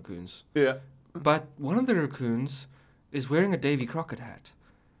fucking raccoons. Yeah. But one of the raccoons is wearing a Davy Crockett hat,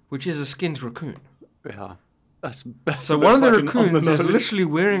 which is a skinned raccoon. Yeah. That's So a one of bit the fucking on raccoons is nose. literally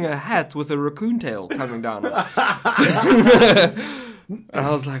wearing a hat with a raccoon tail coming down. And I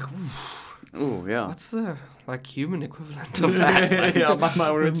was like, Oh, yeah. what's the like human equivalent of that? Like, Yeah, my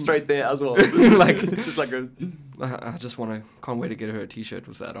mind went straight there as well. Like- just like a I just can't wait to get her a t-shirt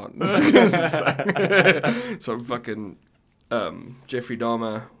with that on. It's like some fucking Jeffrey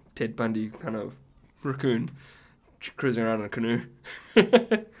Dahmer, Ted Bundy kind of raccoon cruising around in a canoe.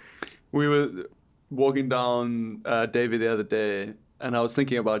 We were walking down Davy the other day, and I was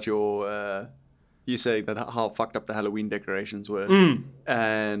thinking about you saying that how fucked up the Halloween decorations were.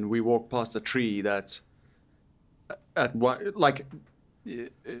 And we walked past a tree that, at one, like,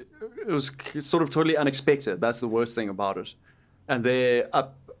 it was sort of totally unexpected. That's the worst thing about it. And they're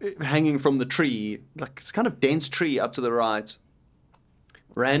up, hanging from the tree, like it's kind of dense tree up to the right.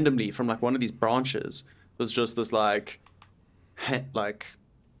 Randomly, from like one of these branches, was just this like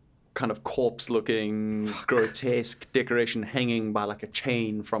kind of corpse-looking, grotesque decoration hanging by like a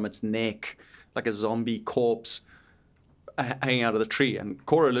chain from its neck, like a zombie corpse hanging out of the tree. And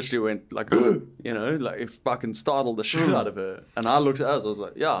Cora literally went like, like it fucking startled the shit out of her. And I looked at us, I was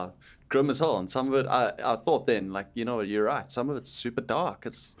like, yeah, grim as hell. And some of it, I thought then, like, you're right. Some of it's super dark.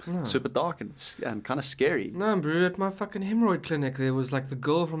 It's super dark and kind of scary. No, bro, at my fucking hemorrhoid clinic, there was like the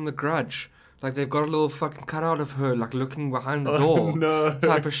girl from The Grudge. Like, they've got a little fucking cutout of her, like, looking behind the door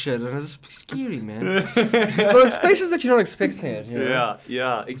type of shit. And it's scary, man. So it's places that you're not expecting it, you know?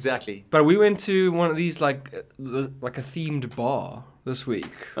 Yeah, exactly. But we went to one of these, like a themed bar this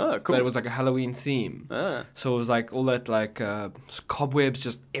week. Oh, cool. But it was like a Halloween theme. So it was like all that, like, cobwebs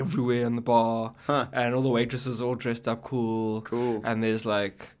just everywhere in the bar. And all the waitresses all dressed up cool. Cool. And there's,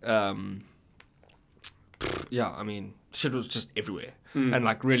 like, shit was just everywhere. And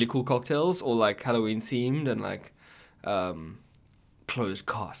like really cool cocktails, all like Halloween themed, and like closed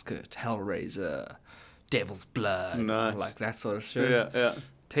casket, Hellraiser, Devil's Blood, like that sort of shit. Yeah.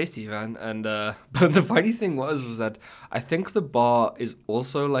 Tasty, man. And but the funny thing was that I think the bar is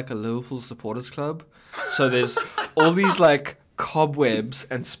also like a Liverpool supporters club, so there's all these like cobwebs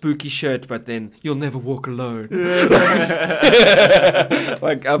and spooky shit, but then you'll never walk alone.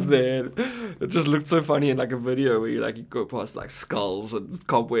 Like up there. It just looked so funny in like a video where you go past like skulls and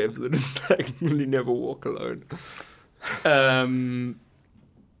cobwebs and it's like you'll never walk alone.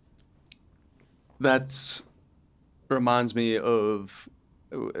 That reminds me of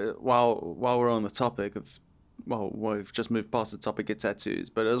while we're on the topic of we've just moved past the topic of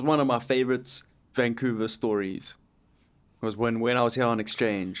tattoos, but it was one of my favorites Vancouver stories. Was when I was here on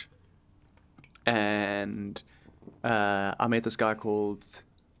exchange, and I met this guy called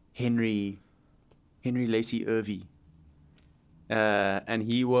Henry Lacey Irvie, and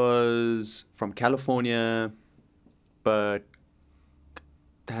he was from California, but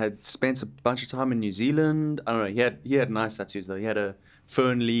had spent a bunch of time in New Zealand. I don't know. He had nice tattoos though. He had a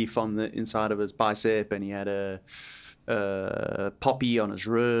fern leaf on the inside of his bicep, and he had a poppy on his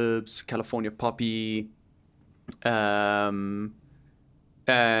ribs, California poppy. And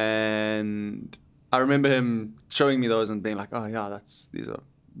I remember him showing me those and being like, oh yeah, these are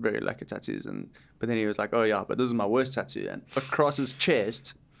very lucky tattoos. But then he was like, oh yeah, but this is my worst tattoo. And across his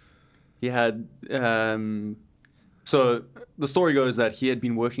chest, he had, so the story goes that he had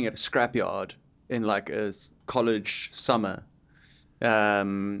been working at a scrapyard in like a college summer.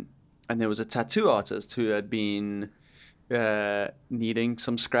 And there was a tattoo artist who had been needing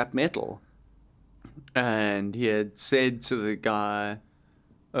some scrap metal. And he had said to the guy,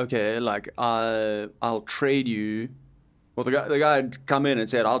 okay, like, I'll trade you. Well, the guy had come in and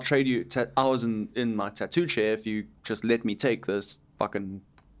said, I'll trade you hours in my tattoo chair if you just let me take this fucking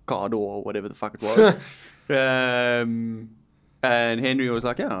card or whatever the fuck it was. And Henry was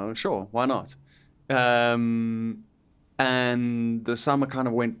like, yeah, sure, why not? And the summer kind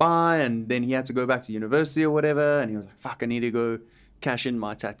of went by, and then he had to go back to university or whatever, and he was like, fuck, I need to go cash in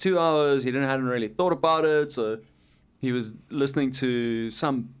my tattoo hours. He hadn't really thought about it, so he was listening to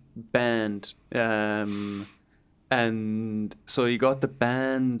some band, and so he got the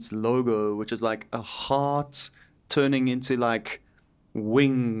band's logo, which is like a heart turning into like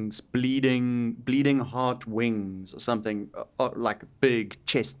wings, bleeding heart wings or something, like a big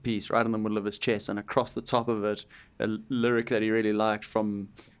chest piece right in the middle of his chest, and across the top of it a lyric that he really liked from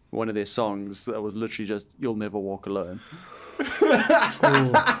one of their songs that was literally just, you'll never walk alone.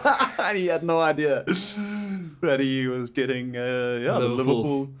 And he had no idea that he was getting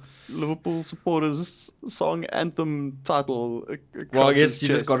the Liverpool supporters song anthem title. Well, I guess you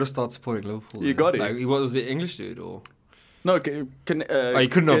just got to start supporting Liverpool. You got it. Like, was the English dude or? No, he couldn't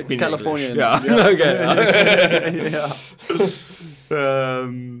have been Californian. English. Yeah. Okay. Yeah.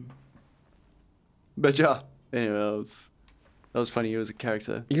 But yeah. Anyway, that was funny. He was a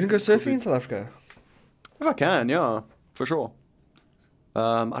character. You gonna go surfing in South Africa? If I can, yeah, for sure.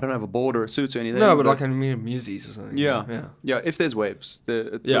 I don't have a board or a suit or anything. No, but like I mean, musees or something. Yeah. If there's waves,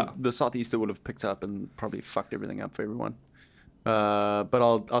 the southeaster would have picked up and probably fucked everything up for everyone. But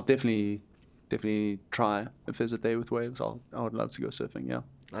I'll definitely try if there's a day with waves. I would love to go surfing. Yeah.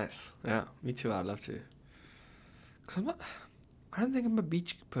 Nice. Yeah, me too. I'd love to. Cause I don't think I'm a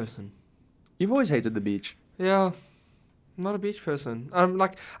beach person. You've always hated the beach. Yeah. I'm not a beach person. I'm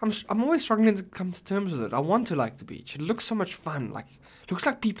always struggling to come to terms with it. I want to like the beach. It looks so much fun. Like, it looks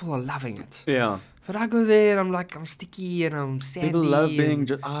like people are loving it. Yeah. But I go there and I'm like, I'm sticky and I'm sandy. People love being.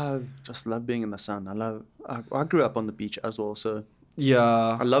 I just love being in the sun. I grew up on the beach as well, so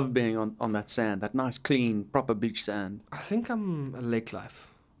Yeah. I love being on that sand, that nice, clean, proper beach sand. I think I'm a lake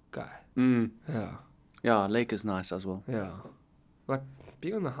life guy. Yeah. Yeah, lake is nice as well. Yeah. Like,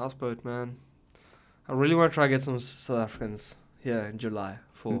 being on the houseboat, man. I really want to try to get some South Africans here in July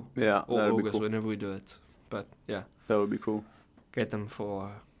or that'd be August, cool. whenever we do it. But, yeah. That would be cool. Get them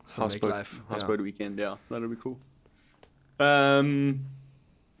for some lake life. Houseboat weekend, yeah, that'd be cool.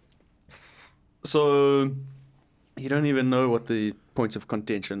 So you don't even know what the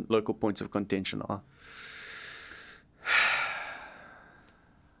local points of contention are.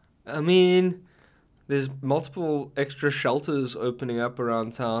 I mean, there's multiple extra shelters opening up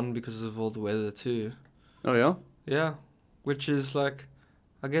around town because of all the weather too. Oh yeah? Yeah, which is like,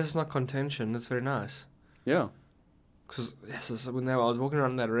 I guess it's not contention. It's very nice. Yeah. Because when I was walking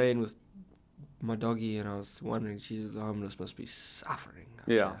around in that rain with my doggy, and I was wondering, Jesus, the homeless must be suffering.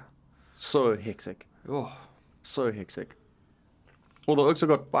 Yeah. So hectic. Oh. So hectic. Well, the Oaks have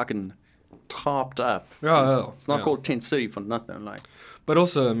got fucking topped up. It's not called Tent City for nothing. Like. But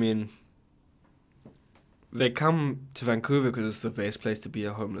also, I mean, they come to Vancouver because it's the best place to be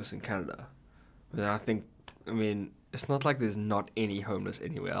a homeless in Canada. And I think, I mean, it's not like there's not any homeless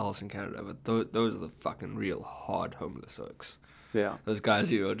anywhere else in Canada, but those are the fucking real hard homeless Oaks. Yeah. Those guys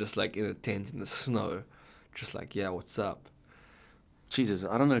who are just like in a tent in the snow, just like, yeah, what's up? Jesus,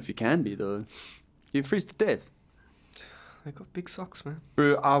 I don't know if you can be though. You freeze to death. They got big socks, man.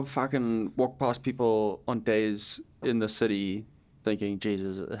 Bro, I've fucking walked past people on days in the city thinking,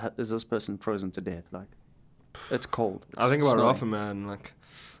 Jesus, is this person frozen to death? Like, it's cold. I think about it snowing. often, man. Like,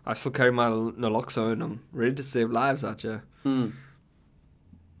 I still carry my naloxone. I'm ready to save lives out here.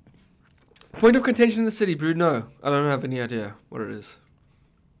 Point of contention in the city, Brew? No, I don't have any idea what it is.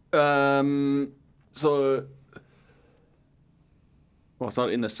 So, well, it's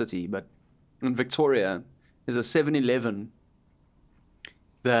not in the city, but in Victoria, there's a 7-Eleven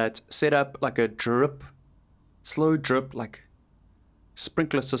that set up like a slow drip, like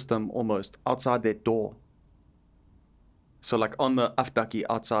sprinkler system almost outside their door. So like on the afdaki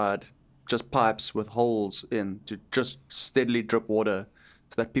outside, just pipes with holes in to just steadily drip water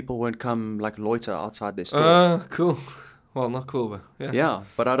so that people won't come like loiter outside their store. Cool. Well, not cool, but yeah. Yeah,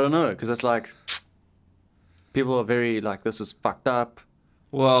 but I don't know, because it's like, people are very like, this is fucked up.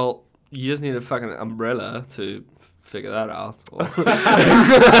 Well, you just need a fucking umbrella to figure that out.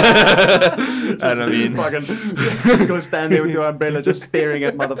 And I mean, fucking, just go stand there with your umbrella, just staring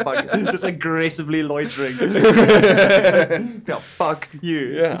at motherfucker, just aggressively loitering. Yeah, fuck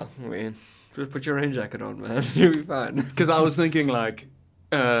you. Yeah, I mean, just put your rain jacket on, man. You'll be fine. Because I was thinking like,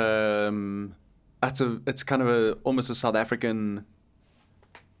 it's kind of almost a South African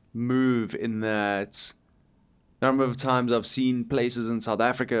move in that. A number of times I've seen places in South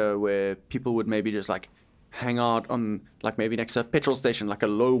Africa where people would maybe just like hang out on like maybe next to a petrol station, like a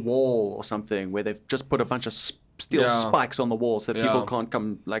low wall or something, where they've just put a bunch of steel spikes on the wall so that people can't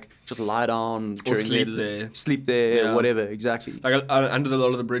come like just lie down during sleep there or whatever. Exactly. Like under a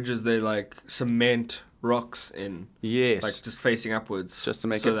lot of the bridges, they like cement rocks in. Yes. Like just facing upwards, just to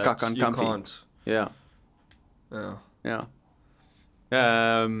make it cuck uncomfy. You can't. Yeah. Yeah.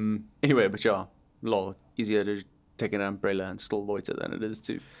 Yeah. Anyway, but yeah, easier to take an umbrella and still loiter than it is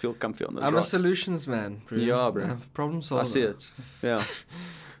to feel comfy on those I'm rocks. a solutions man, bro. Yeah, bro. I have problem solver. I see it. Yeah.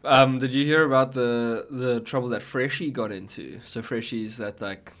 Did you hear about the trouble that Freshie got into? So Freshie's that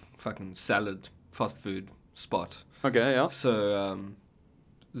like fucking salad fast food spot. Okay, yeah. So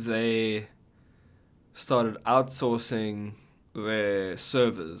they started outsourcing their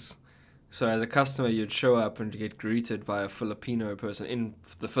servers. So as a customer, you'd show up and get greeted by a Filipino person in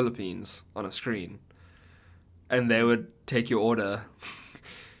the Philippines on a screen. And they would take your order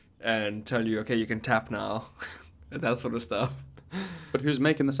and tell you, okay, you can tap now. And that sort of stuff. But who's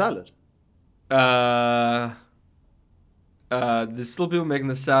making the salad? There's still people making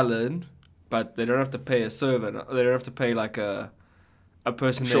the salad, but they don't have to pay a server. They don't have to pay like a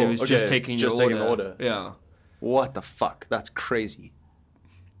person there who's just taking your order. The order. Yeah. What the fuck? That's crazy.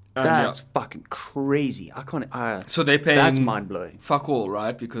 That's fucking crazy. I can't. So they're paying. That's mind blowing. Fuck all,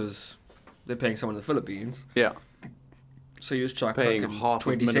 right? Because they're paying someone in the Philippines. Yeah. So you just chuck paying fucking half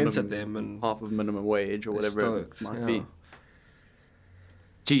 20 of minimum, cents at them and half of minimum wage or whatever stoked, it might be.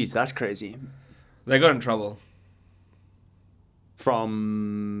 Jeez, that's crazy. They got in trouble.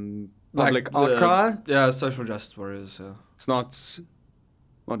 From Like public outcry? Yeah, social justice warriors. Yeah. It's not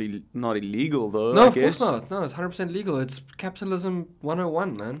illegal though. No, I of guess. course not. No, it's 100% legal. It's capitalism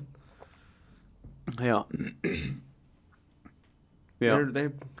 101, man. Yeah. Yeah.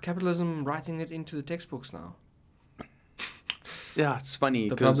 They're capitalism writing it into the textbooks now. Yeah, it's funny.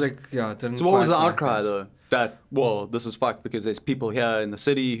 The public, didn't. So what was the quite like outcry it. though? That, well, this is fucked because there's people here in the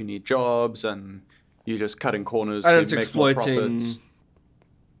city who need jobs and you're just cutting corners And to it's make more exploiting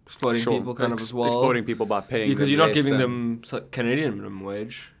Sure, people kind of as well. exploiting people by paying because them you're not less giving than- them Canadian minimum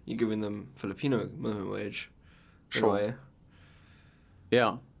wage. You're giving them Filipino minimum wage. in a Sure. way.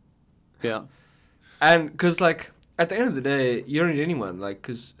 Yeah. Yeah. And because, like, at the end of the day, you don't need anyone. Like,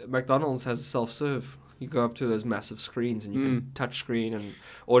 because McDonald's has self-serve. You go up to those massive screens and you can touch screen and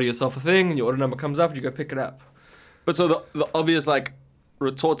order yourself a thing, and your order number comes up and you go pick it up. But so the obvious, like,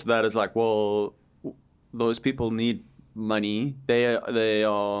 retort to that is like, well, those people need money. They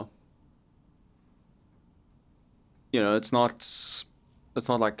are, you know, it's not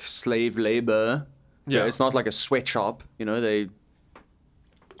like slave labor. Yeah. It's not like a sweatshop. You know,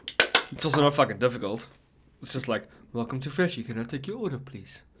 It's also not fucking difficult. It's just like, welcome to Freshie. Can I take your order,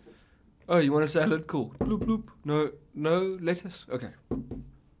 please? Oh, you want a salad? Cool. Bloop, bloop. No lettuce? Okay.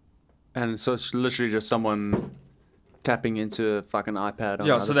 and so it's literally just someone tapping into a fucking iPad. On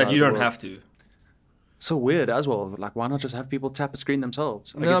Yeah, the so other that side you of the don't world. have to. So weird as well. Like, why not just have people tap a screen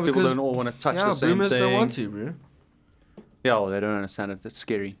themselves? I No, guess people because- don't all want to touch Yeah, the same boomers thing. don't want to, bro. Yeah, well, they don't understand it. It's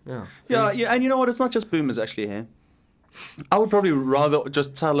scary. Yeah. Yeah, and you know what? It's not just boomers actually here. I would probably rather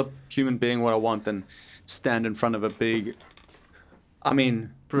just tell a human being what I want than stand in front of a big. I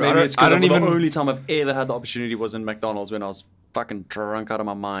mean, Bro, I maybe don't- it's I because don't the even- only time I've ever had the opportunity was in McDonald's when I was fucking drunk out of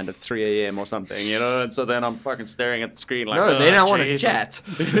my mind at 3 a.m. or something, you know? And so then I'm fucking staring at the screen like, No, they "Oh, don't want to Jesus." chat.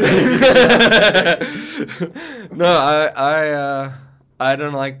 No, I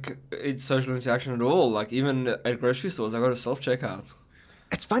don't like social interaction at all. Like, even at grocery stores, I go to self-checkout.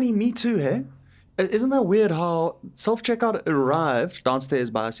 It's funny, me too, hey? Isn't that weird how self-checkout arrived downstairs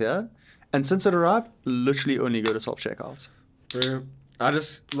by us here? And since it arrived, literally only go to self-checkout. Bro, I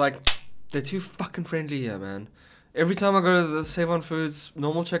just, like, they're too fucking friendly here, man. Every time I go to the Save On Foods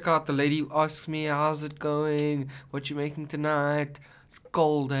normal checkout, the lady asks me, how's it going? What you making tonight? It's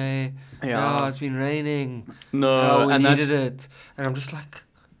cold, eh? Yeah. It's been raining. No, We and needed that's it. And I'm just like,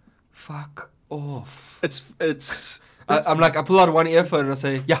 fuck off. it's I'm like, I pull out one earphone and I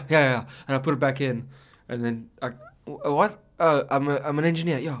say, yeah. And I put it back in. And then, what? I'm an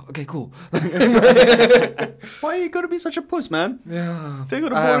engineer. Yeah, okay, cool. why you gotta be such a puss, man? Yeah. They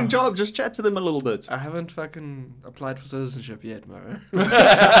got a boring job, just chat to them a little bit. I haven't fucking applied for citizenship yet, bro.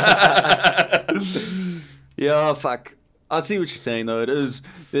 Yeah, fuck. I see what you're saying though. It is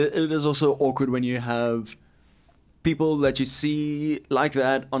also awkward when you have people that you see like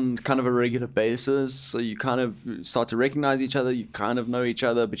that on kind of a regular basis. So you kind of start to recognize each other. You kind of know each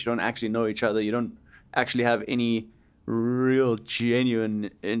other, but you don't actually know each other. You don't actually have any real genuine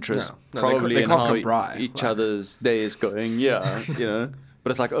interest No, probably they in can't how compare, each like- other's day is going. Yeah, you know. But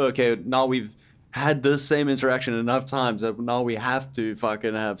it's like, oh, okay, now we've had this same interaction enough times that now we have to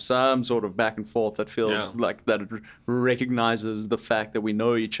fucking have some sort of back and forth that feels like that it recognizes the fact that we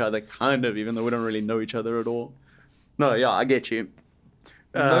know each other kind of, even though we don't really know each other at all. No, yeah, I get you.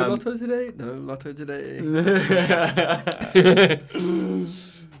 No lotto today? No lotto today.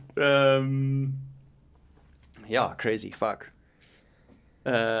 Yeah, crazy, fuck.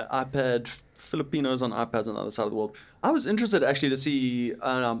 iPad, Filipinos on iPads on the other side of the world. I was interested actually to see,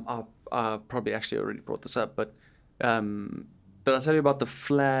 I probably actually already brought this up, but did I tell you about the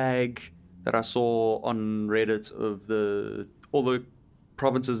flag that I saw on Reddit of all the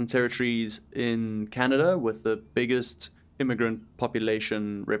provinces and territories in Canada with the biggest immigrant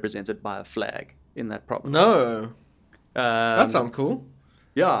population represented by a flag in that province? No. That sounds cool.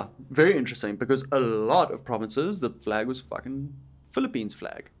 Yeah, very interesting because a lot of provinces, the flag was fucking Philippines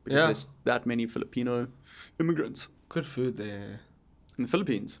flag because Yeah. there's that many Filipino immigrants Good food there. in the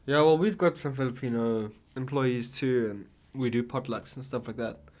Philippines. Yeah, well, we've got some Filipino employees too, and we do potlucks and stuff like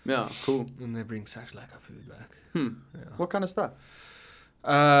that. Yeah, cool. And they bring such like our food back. Yeah. What kind of stuff?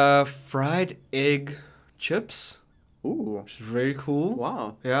 Fried egg chips, Ooh, which is very cool.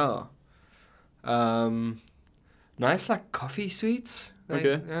 wow. Yeah. Nice like coffee sweets. Like,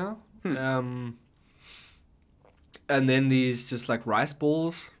 Okay. Yeah. And then these just like rice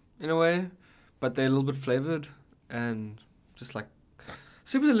balls in a way, but they're a little bit flavored and just like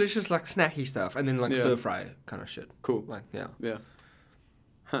super delicious, like snacky stuff, and then like Yeah. stir fry kind of shit. Cool. Like yeah. Yeah.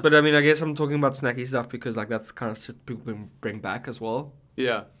 But I mean, I guess I'm talking about snacky stuff because like that's kind of shit people bring back as well.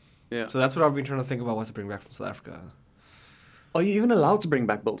 Yeah. Yeah. So that's what I've been trying to think about what to bring back from South Africa. Are you even allowed to bring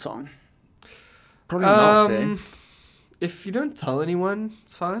back Biltong? Probably not, eh? If you don't tell anyone,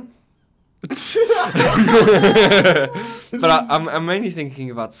 it's fine. But I'm mainly thinking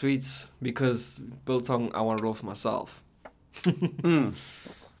about sweets because biltong I want it all for myself.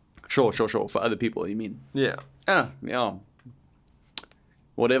 Sure. For other people, you mean? Yeah. Yeah.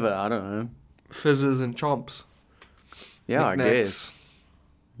 Whatever, I don't know. Fizzes and chomps. Yeah, Knickknacks. I guess.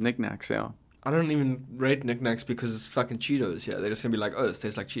 Knickknacks, yeah. I don't even rate knickknacks because it's fucking Cheetos. Yeah, they're just gonna be like, oh, it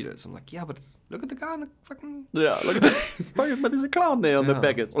tastes like Cheetos. I'm like, yeah, but look at the guy on the fucking. Yeah, look at that. But there's a clown there on the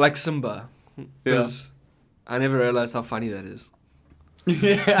packets. Like Simba. Yeah. I never realized how funny that is.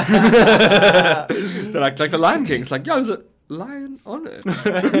 Yeah. They're like the Lion King. It's like, yeah, there's a lion on it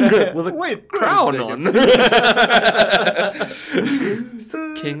with a crown on. He's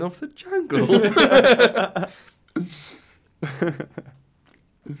the king of the jungle.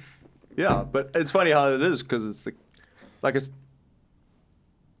 Yeah, but it's funny how it is because it's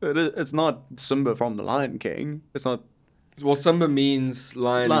it's not Simba from the Lion King. It's not. Well, Simba means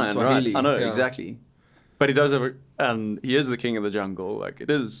lion in Swahili. Right? I know yeah. exactly, but he does have, and he is the king of the jungle. Like it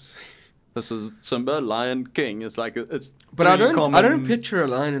is. This is Simba, Lion King. It's like it's. But I don't picture a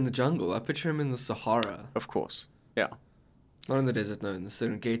lion in the jungle. I picture him in the Sahara. Of course, yeah. Not in the desert, no, in the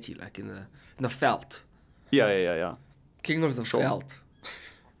Serengeti, like in the veld. Yeah. King of the veld.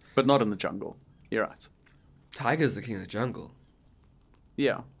 But not in the jungle. You're right. Tiger's the king of the jungle.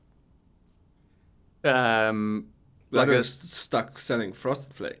 Yeah. Like stuck selling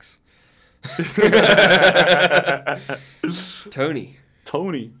Frosted Flakes. Tony.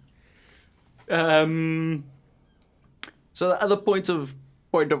 So the other point of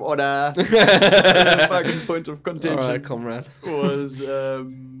order, the fucking point of contention, all right, comrade, was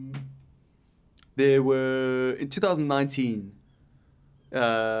there were in 2019.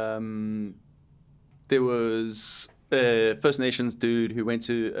 There was a First Nations dude who went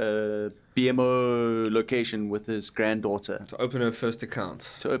to a BMO location with his granddaughter to open her first account.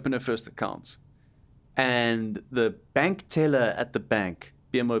 And the bank teller at the bank,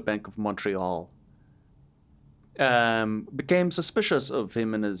 BMO Bank of Montreal, became suspicious of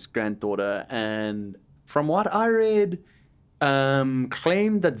him and his granddaughter, and from what I read,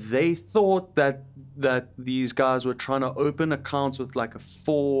 claimed that they thought that these guys were trying to open accounts with like a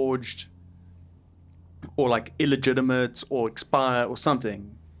forged or like illegitimate or expired or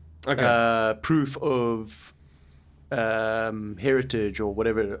something. Okay. Proof of heritage or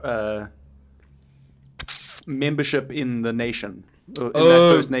whatever, membership in the nation. In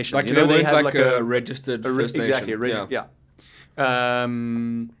that First Nation. Like they have like a registered First Nation. Exactly, yeah.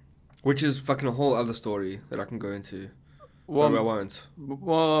 Which is fucking a whole other story that I can go into. Well, I won't.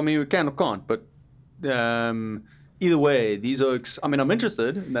 Well, I mean, we can or can't, but either way, these oaks, I mean, I'm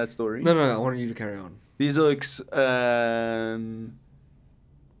interested in that story. No, I want you to carry on. These oaks, the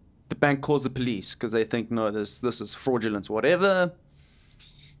bank calls the police because they think, no, this is fraudulent, whatever.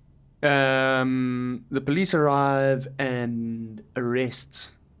 The police arrive and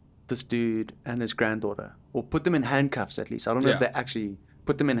arrest this dude and his granddaughter, or put them in handcuffs at least. I don't know if they actually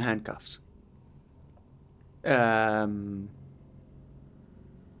put them in handcuffs.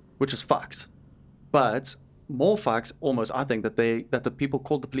 Which is fucked. But more fucked, almost, I think, that the people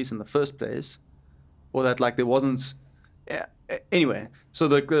called the police in the first place, or that like there wasn't. Anyway, so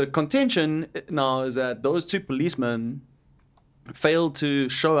the contention now is that those two policemen failed to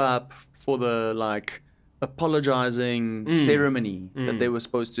show up for the like apologizing ceremony that they were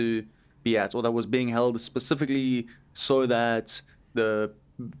supposed to be at, or that was being held specifically so that the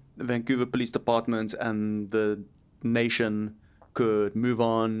Vancouver Police Department and the nation could move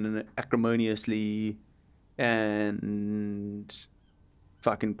on acrimoniously and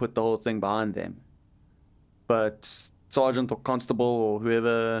fucking put the whole thing behind them. But sergeant or constable or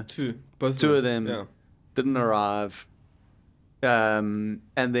whoever, two of them didn't arrive. And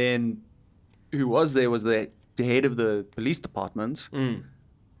then who was there was the head of the police department.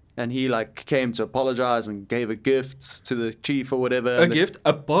 And he like came to apologize and gave a gift to the chief or whatever. A gift?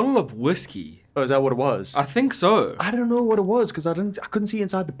 A bottle of whiskey. Oh, is that what it was? I think so. I don't know what it was because I couldn't see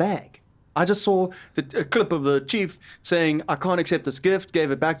inside the bag. I just saw a clip of the chief saying, I can't accept this gift,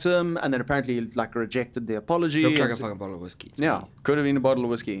 gave it back to him, and then apparently like rejected the apology. Looked like a fucking bottle of whiskey. Yeah, could have been a bottle of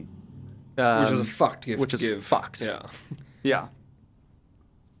whiskey. Which was a fucked gift. Which is fucked. Yeah.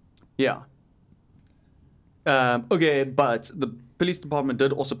 Yeah. Okay, but the police department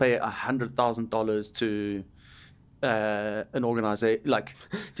did also pay $100,000 to an organization. Like,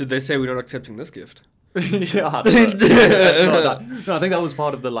 did they say we're not accepting this gift? Yeah. No, I think that was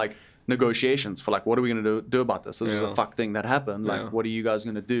part of the like negotiations for like, what are we going to do about this? This is a fuck thing that happened. Like, what are you guys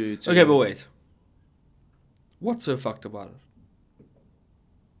going to do? Okay, but wait. What's so fucked about it?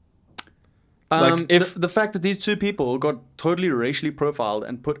 Like if the fact that these two people got totally racially profiled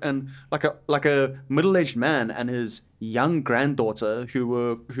and put in like a middle-aged man and his young granddaughter who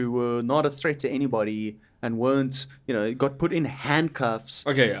were not a threat to anybody, and weren't, got put in handcuffs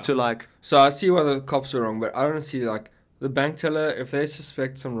Okay, yeah. to like. So I see why the cops are wrong, but I don't see like the bank teller. If they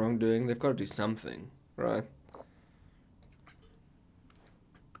suspect some wrongdoing, they've got to do something, right?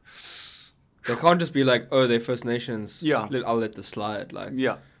 They can't just be like, oh, they're First Nations. Yeah. I'll let this slide. Like.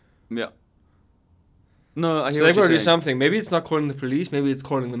 Yeah. No, I hear So they've what got to do you're saying. something. Maybe it's not calling the police. Maybe it's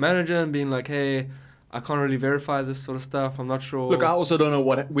calling the manager and being like, hey, I can't really verify this sort of stuff. I'm not sure. Look, I also don't know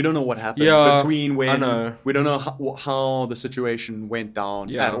we don't know what happened between when. I know. We don't know how the situation went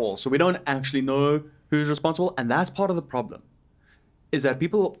down at all. So we don't actually know who's responsible, and that's part of the problem. Is that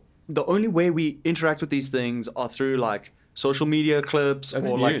the only way we interact with these things are through like social media clips And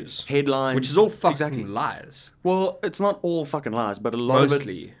the or like news. headlines, Which is all fucking exactly. lies. Well, it's not all fucking lies, but a lot of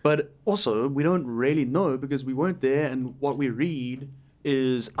Mostly. it. But also, we don't really know because we weren't there, and what we read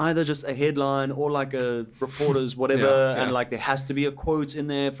is either just a headline or like a reporter's whatever, and like there has to be a quote in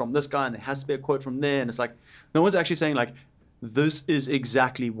there from this guy, and there has to be a quote from there, and it's like no one's actually saying like this is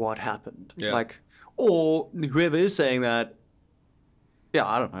exactly what happened. Yeah. Like, or whoever is saying that. Yeah,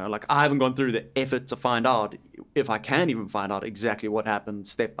 I don't know. Like, I haven't gone through the effort to find out if I can even find out exactly what happened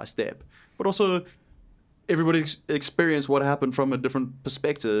step by step. But also, everybody experienced what happened from a different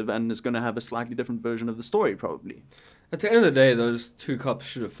perspective and is going to have a slightly different version of the story, probably. At the end of the day, those two cops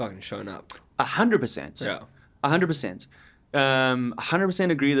should have fucking shown up. 100%. Yeah. 100%. 100%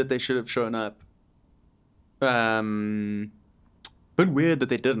 agree that they should have shown up. But weird that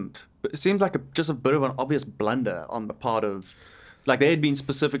they didn't. But it seems like just a bit of an obvious blunder on the part of... Like, they had been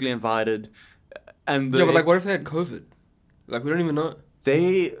specifically invited, and Yeah, but like, what if they had COVID? Like, we don't even know.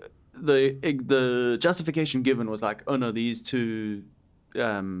 The justification given was like, oh no, these two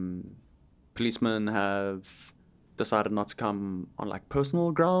policemen have decided not to come on like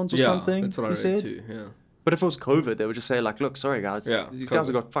personal grounds or something. That's what I read too. Yeah. But if it was COVID, they would just say like, look, sorry guys, these guys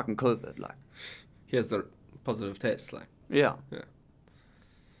have got fucking COVID. Like, here's the positive test. Like. Yeah.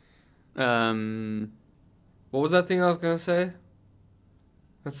 What was that thing I was gonna say?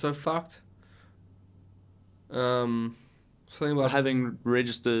 That's so fucked. Something about having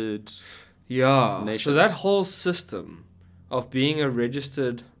registered. Yeah. nations. So that whole system of being a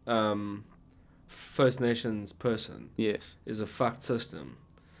registered First Nations person, Yes, is a fucked system.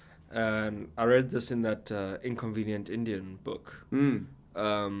 And I read this in that Inconvenient Indian book,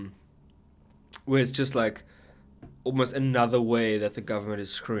 where it's just like almost another way that the government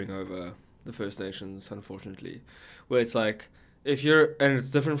is screwing over the First Nations, unfortunately, where it's like, if you're, and it's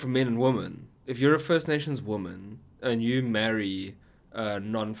different from men and women. If you're a First Nations woman and you marry a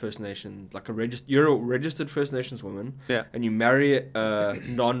non-First Nation, like you're a registered First Nations woman, and you marry a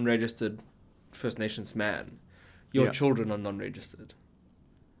non-registered First Nations man, your children are non-registered.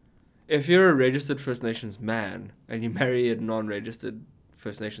 If you're a registered First Nations man and you marry a non-registered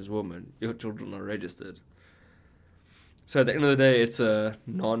First Nations woman, your children are registered. So at the end of the day, it's a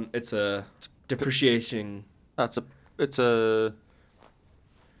depreciating. Oh,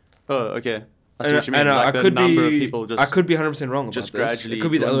 okay. I see what you mean. Like I could be 100% wrong about just this. gradually It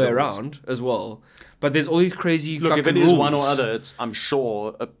could be the other way dwindles. around as well. But there's all these crazy Look, fucking if it rules. is one or other, I'm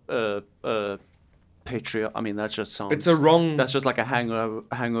sure a patriarch. I mean, that just sounds. It's a wrong. That's just like a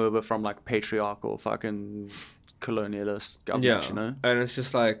hangover from like patriarchal fucking colonialist government, you know? And it's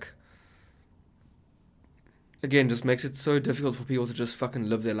just like, again, just makes it so difficult for people to just fucking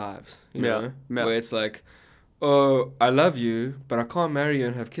live their lives, you know? Where it's like, oh, I love you, but I can't marry you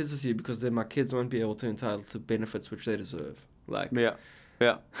and have kids with you because then my kids won't be able to entitle to benefits which they deserve. Like, yeah.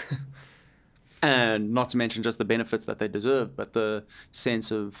 And not to mention just the benefits that they deserve, but the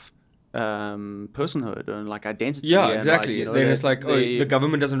sense of personhood and like identity. Yeah, and, exactly. Like, you know, then it's like, the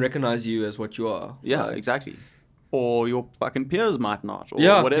government doesn't recognize you as what you are. Yeah, like, exactly. Or your fucking peers might not, or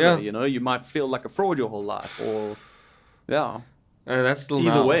whatever. Yeah. You know, you might feel like a fraud your whole life, or And that's still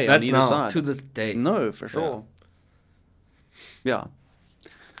either now. way, That's on either now, side. to this day. No, for sure. Yeah.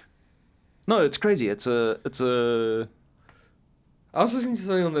 No, it's crazy. It's a. I was listening to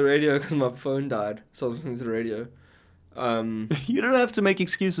something on the radio because my phone died, so I was listening to the radio. You don't have to make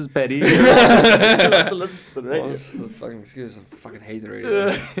excuses, Paddy. You don't have to listen to the radio. Well, it's a fucking excuse. I fucking hate the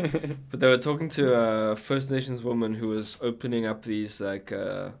radio. But they were talking to a First Nations woman who was opening up these like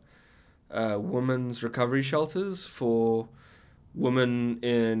women's recovery shelters for women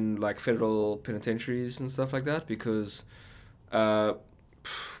in like federal penitentiaries and stuff like that, because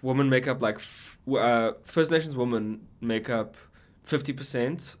women make up like First Nations women make up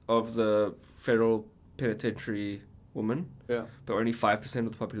 50% of the federal penitentiary women, but only 5%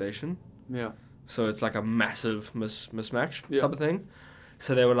 of the population. So it's like a massive mismatch type of thing.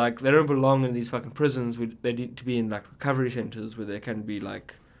 So they were like, they don't belong in these fucking prisons. They need to be in like recovery centers where they can be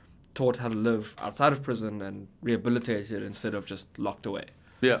like taught how to live outside of prison and rehabilitated instead of just locked away.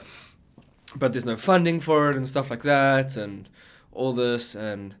 Yeah. But there's no funding for it and stuff like that and all this,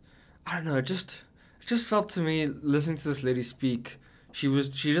 and I don't know, it just felt to me, listening to this lady speak, she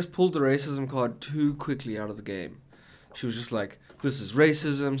just pulled the racism card too quickly out of the game. She was just like, this is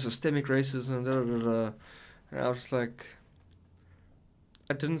racism, systemic racism, da da da da. And I was just like,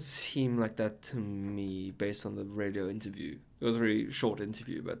 it didn't seem like that to me based on the radio interview. It was a very short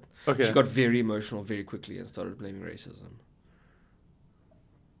interview, but she got very emotional very quickly and started blaming racism.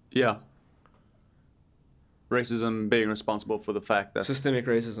 Yeah. Racism being responsible for the fact that... Systemic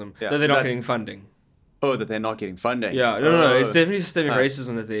racism. That they're not getting funding. Oh, that they're not getting funding. Yeah, no. It's definitely systemic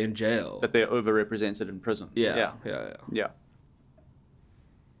racism that they're in jail. That they're overrepresented in prison. Yeah.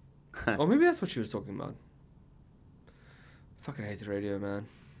 Or maybe that's what she was talking about. Fucking hate the radio, man.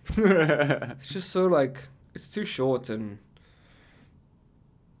 It's just so, like, it's too short and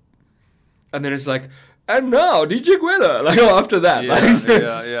then it's like, and now DJ Guetta. Like, after that.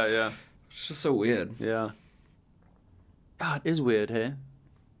 Yeah. It's just so weird. Yeah. God, it is weird, hey?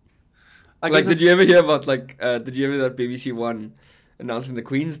 Like, did you ever hear about, like, did you ever hear that BBC One announcing the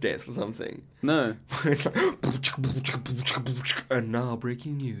Queen's death or something? No. It's like, and now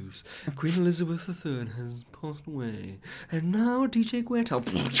breaking news. Queen Elizabeth III has passed away. And now DJ Guetta.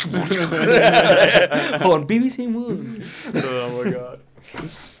 On BBC One. Oh, my God.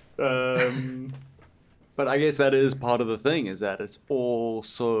 But I guess that is part of the thing, is that it's all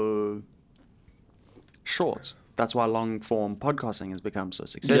so short. That's why long-form podcasting has become so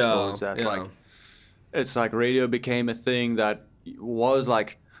successful. Is that like, it's like radio became a thing that was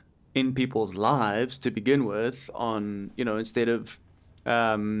like in people's lives to begin with. On, you know, instead of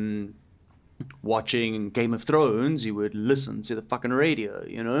watching Game of Thrones, you would listen to the fucking radio.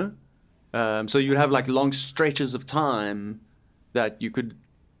 You know, so you'd have like long stretches of time that you could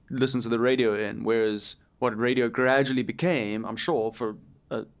listen to the radio in. Whereas what radio gradually became, I'm sure, for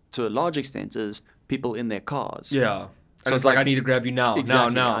to a large extent, is people in their cars. Yeah. So it's like, I need to grab you now.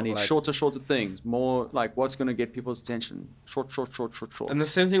 Exactly. Now. I need shorter things. More like what's going to get people's attention. Short. And the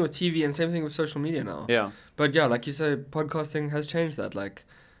same thing with TV and same thing with social media now. Yeah. But yeah, like you said, podcasting has changed that. Like,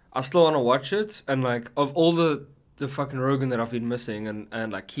 I still want to watch it. And like, of all the fucking Rogan that I've been missing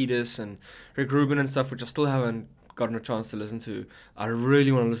and like Kiedis and Rick Rubin and stuff, which I still haven't gotten a chance to listen to, I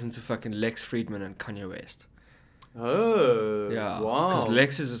really want to listen to fucking Lex Friedman and Kanye West. Oh, yeah, wow. Because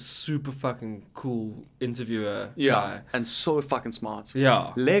Lex is a super fucking cool interviewer guy. And so fucking smart.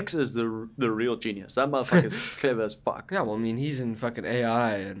 Yeah. Lex is the real genius. That motherfucker's clever as fuck. Yeah, well, I mean, he's in fucking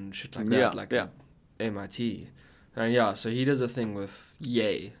AI and shit like that, at MIT. And so he does a thing with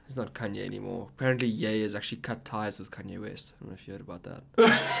Ye. It's not Kanye anymore. Apparently Ye has actually cut ties with Kanye West. I don't know if you heard about that.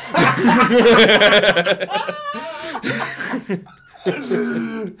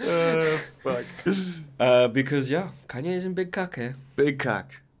 Fuck. Because Kanye is in big cuck, eh? Big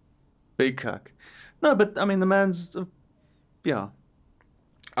cuck. No, but I mean the man's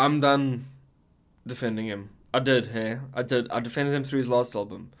I'm done defending him. I defended him through his last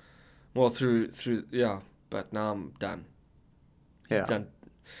album. Well, through but now I'm done. He's done.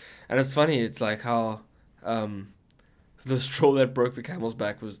 And it's funny, it's like how the straw that broke the camel's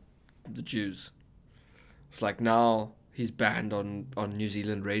back was the Jews. It's like now he's banned on New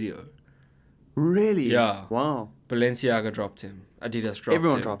Zealand radio. Really? Yeah. Wow. Balenciaga dropped him. Adidas dropped him.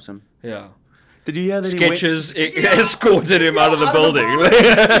 Everyone drops him. Yeah. Did you hear that? Sketches escorted him out of the building.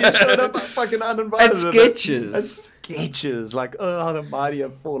 He showed up fucking uninvited. At Sketches. At Sketches. Like, oh, how the mighty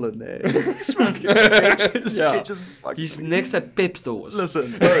have fallen there. Sketches. He's next at Pep stores.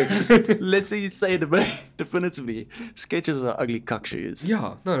 Listen, folks, let's say definitively, Sketches are ugly cuck shoes.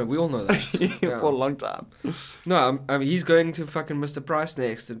 Yeah, no, we all know that. For a long time. No, I mean, he's going to fucking Mr. Price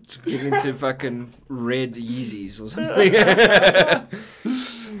next to get into fucking red Yeezys or something.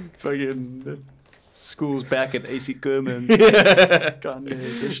 Fucking school's back at AC Kerman's. Kanye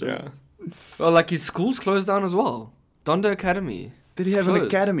edition. Yeah. Well, like his school's closed down as well. Donda Academy. Did he have an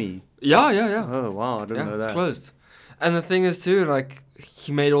academy? Yeah. Oh wow, I didn't know that. It's closed. And the thing is too, like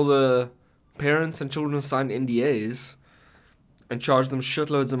he made all the parents and children sign NDAs and charged them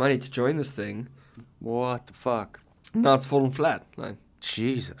shitloads of money to join this thing. What the fuck? Now it's fallen flat. Like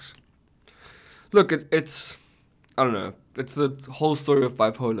Jesus. Look, it's I don't know. It's the whole story of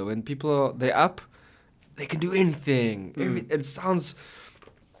bipolar. When people they're up, they can do anything. It's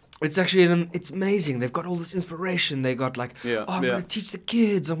actually it's amazing. They've got all this inspiration. They got like, I'm gonna teach the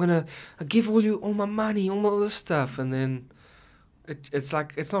kids. I'm gonna give all my money, all this stuff, and then it's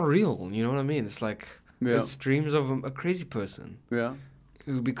like it's not real. You know what I mean? It's like it's dreams of a crazy person. Yeah.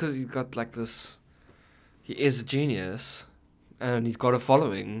 Who, because he's got like this, he is a genius. and he's got a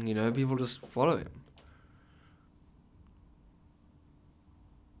following, you know, people just follow him.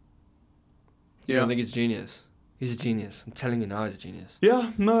 You don't think he's genius? He's a genius. I'm telling you now, he's a genius.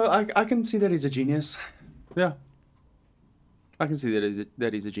 Yeah, no, I can see that he's a genius. Yeah. I can see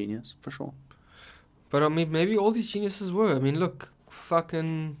that he's a genius, for sure. But I mean, maybe all these geniuses were. I mean, look,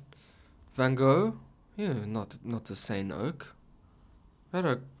 fucking Van Gogh. Yeah, not the Saint Oak. Had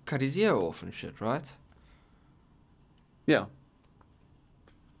to cut his ear off and shit, right? Yeah.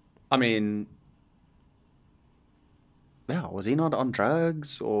 I mean, yeah, was he not on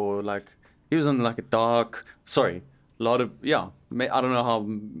drugs or like he was on like a lot of I don't know how.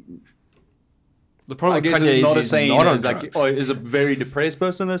 The problem I with guess Kanye it's not a is he's saying not on is like, drugs. oh, is a very depressed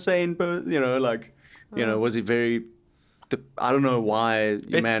person a sane person? You know, like, you know, was he very? I don't know why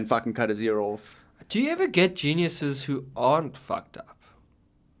man fucking cut his ear off. Do you ever get geniuses who aren't fucked up?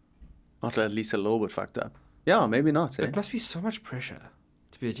 Not at least a little bit fucked up. Yeah, maybe not. Eh? It must be so much pressure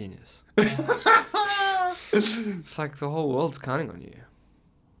to be a genius. It's like the whole world's counting on you.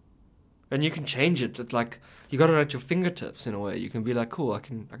 And you can change it. It's like you got it at your fingertips in a way. You can be like, cool, I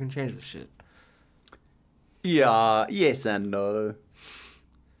can change this shit. Yeah, yes and no.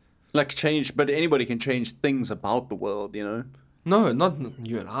 Like change, but anybody can change things about the world, you know? No, not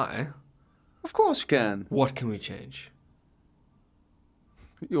you and I. Of course you can. What can we change?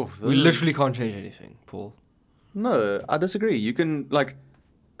 Yo, We literally can't change anything, Paul. No, I disagree. You can like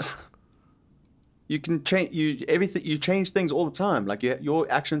you can change everything. You change things all the time. Like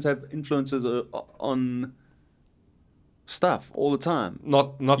your actions have influences on stuff all the time.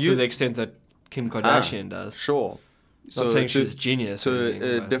 Not to the extent that Kim Kardashian does. Sure. Not saying she's a genius to or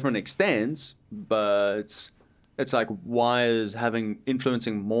anything, different extents, but it's like why is having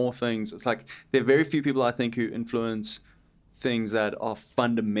influencing more things? It's like there are very few people I think who influence things that are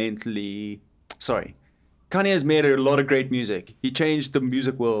fundamentally. Sorry, Kanye has made a lot of great music. He changed the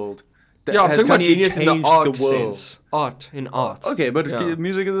music world. Yeah, I'm talking about genius in the art the world? sense. Art, in art. Okay, but Yeah.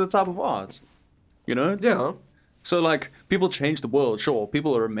 music is a type of art. You know? Yeah. So like people change the world. Sure,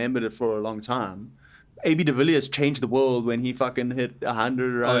 people remembered it for a long time. AB DeVilliers changed the world when he fucking hit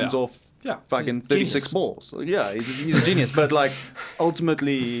 100 runs off fucking 36 Genius. balls. So, yeah, he's a genius. But like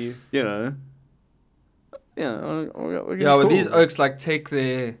ultimately, you know, But these oaks like take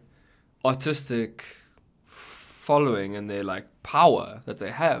their artistic following and their like power that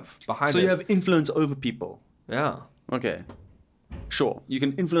they have behind So it. you have influence over people. Yeah. Okay, sure. You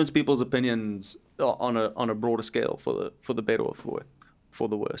can influence people's opinions on a broader scale for the better or for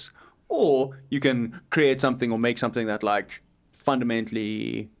the worse, or you can create something or make something that like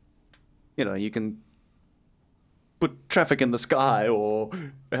fundamentally, you know, you can put traffic in the sky or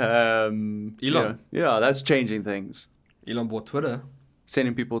Elon. Yeah, that's changing things. Elon bought Twitter.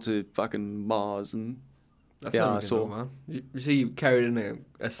 Sending people to fucking Mars and That's yeah, not I what saw. about. You see, he carried in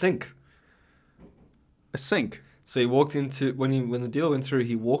a sink. A sink. So he walked into when the deal went through.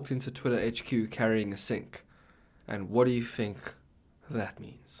 He walked into Twitter HQ carrying a sink, and what do you think that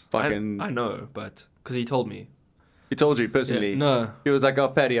means? Fucking. I know, but because he told me. He told you personally. Yeah, no. He was like, "Oh,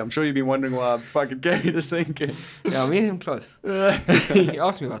 Patty, I'm sure you've been wondering why I'm fucking carrying a sink." Yeah, me and him close. He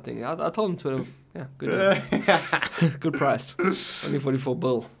asked me about things. I told him Twitter. Yeah, good. Good price. Only 44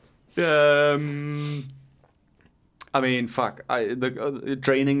 bill. I mean, fuck.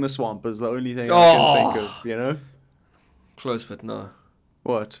 Draining the swamp is the only thing I can think of. You know. Close, but no.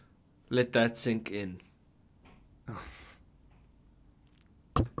 What? Let that sink in.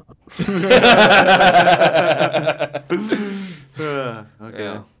 Okay.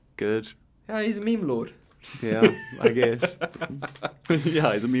 Yeah. Good. Yeah, he's a meme lord. Yeah, I guess.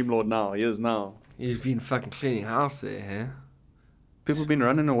 Yeah, he's a meme lord now. He is now. He's been fucking cleaning house there, huh? People have been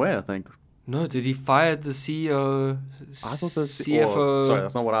running away, I think. No, did he fired the CEO? I thought the CFO. sorry,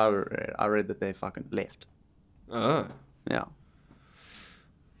 that's not what I read. I read that they fucking left. Oh, Yeah.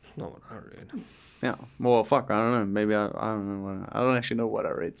 that's not what I read. Yeah. Well, fuck. I don't know. Maybe I don't know. I don't actually know what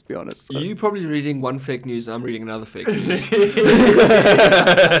I read, to be honest. So. You probably reading one fake news. I'm reading another fake news.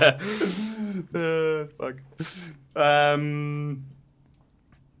 Fuck.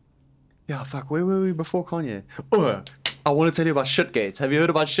 Yeah, fuck. Where were we before Kanye? Oh, I want to tell you about shitgate. Have you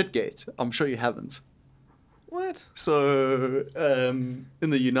heard about shitgate? I'm sure you haven't. What? So, in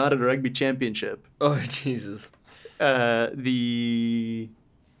the United Rugby Championship, Oh, Jesus. I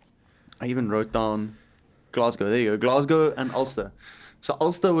even wrote down Glasgow. There you go. Glasgow and Ulster. So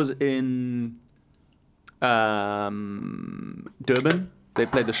Ulster was in Durban. They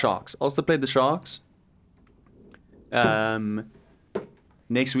played the Sharks. Ulster played the Sharks.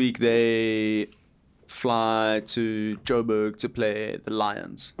 Next week they fly to Joburg to play the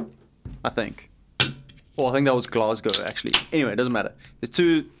Lions, I think. Well, I think that was Glasgow, actually. Anyway, it doesn't matter. There's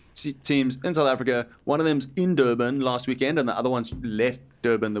two teams in South Africa. One of them's in Durban last weekend, and the other one's left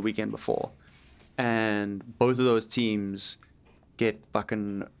Durban the weekend before. And both of those teams get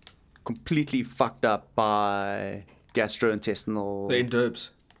fucking completely fucked up by gastrointestinal... They're in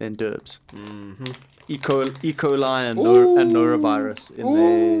Derbs. Mm-hmm. E. coli and norovirus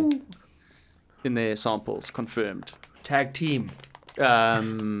in their samples, confirmed. Tag team.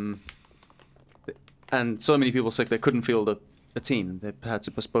 And so many people sick they couldn't field a team. They had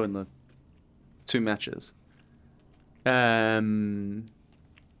to postpone the 2 matches.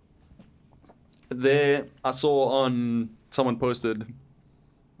 There, I saw on someone posted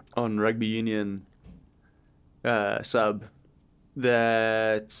on Rugby Union sub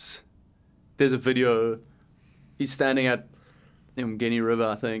that there's a video. He's standing at Umgeni River,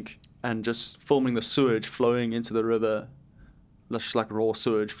 I think, and just filming the sewage flowing into the river. Just like raw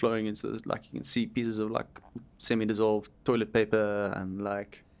sewage flowing into the, like you can see pieces of like semi-dissolved toilet paper and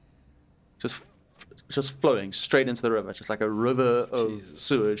like just flowing straight into the river, just like a river of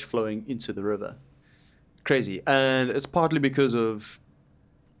sewage flowing into the river. Crazy. And it's partly because of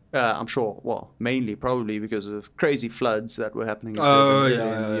I'm sure, well, mainly probably because of crazy floods that were happening.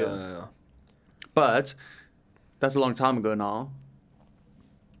 Yeah. But that's a long time ago now.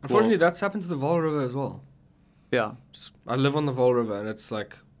 Unfortunately, that's happened to the Vaal River as well. Yeah. I live on the Vaal River, and it's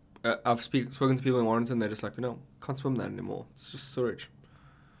like, I've spoken to people in Warrington, they're just like, can't swim that anymore. It's just sewage.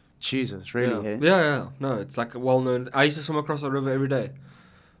 Jesus, really? Yeah. Yeah. No, it's like well-known. I used to swim across the river every day,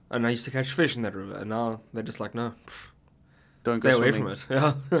 and I used to catch fish in that river, and now they're just like, no. Don't stay go away swimming. from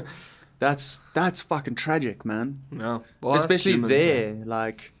it. Yeah. That's fucking tragic, man. Yeah. Well, especially there,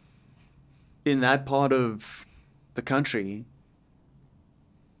 like, in that part of the country,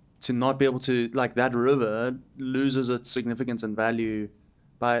 to not be able to, like, that river loses its significance and value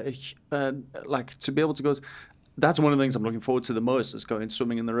by, like, to be able to go. That's one of the things I'm looking forward to the most, is going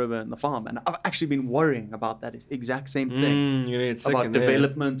swimming in the river and the farm. And I've actually been worrying about that exact same thing. You're gonna get sick about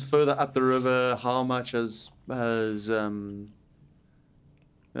development further up the river, how much has the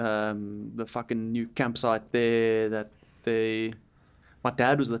fucking new campsite there that my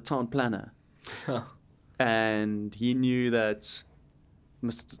dad was the town planner. And he knew that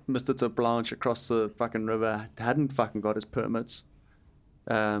Mr. Terblanche across the fucking river hadn't fucking got his permits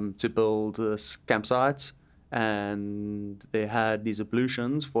to build this campsite, and they had these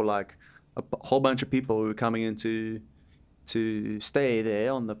ablutions for like a whole bunch of people who were coming in to stay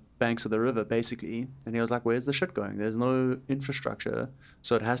there on the banks of the river, basically. And he was like, where's the shit going? There's no infrastructure,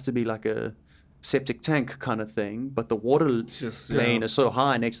 so it has to be like a septic tank kind of thing, but the water lane is so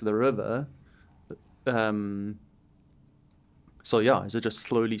high next to the river. So yeah, is it just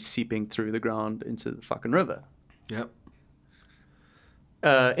slowly seeping through the ground into the fucking river? Yep.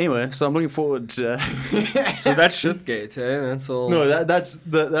 Anyway, so I'm looking forward to... So that's shitgate, eh? That's all. No, that's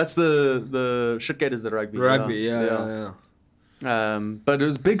the shitgate is the rugby. Rugby, yeah. But it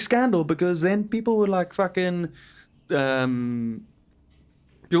was a big scandal because then people were like fucking... People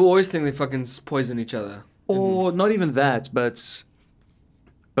always think they fucking poison each other. Or not even that, but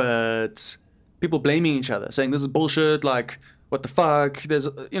people blaming each other, saying this is bullshit, like, what the fuck? There's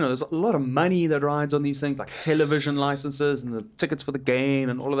a lot of money that rides on these things, like television licenses and the tickets for the game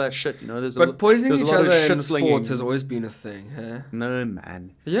and all of that shit. But poisoning each other in sports has always been a thing, huh? No,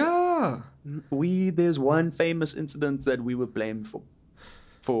 man. Yeah. There's one famous incident that we were blamed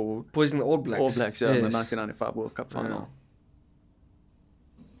for poisoning the All Blacks. All Blacks, yeah, in the 1995 World Cup final.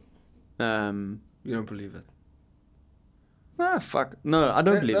 Yeah. You don't believe it? Fuck. No, I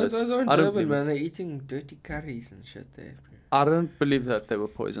don't believe it. Those are in Durban, man. They're eating dirty curries and shit there. I don't believe that they were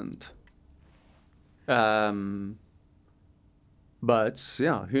poisoned. But,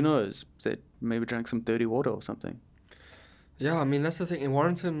 yeah, who knows? They maybe drank some dirty water or something. Yeah, I mean, that's the thing. In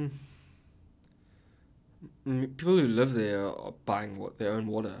Warrington, people who live there are buying their own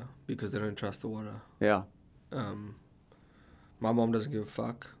water because they don't trust the water. Yeah. My mom doesn't give a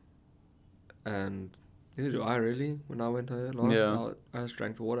fuck. And... neither do I, really. When I went there last, I just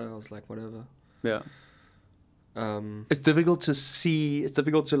drank the water. I was like, whatever. Yeah. It's difficult to see. It's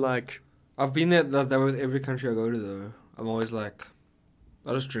difficult to, like... I've been there with every country I go to, though. I'm always like,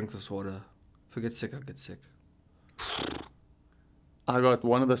 I'll just drink this water. If I get sick, I'll get sick. I got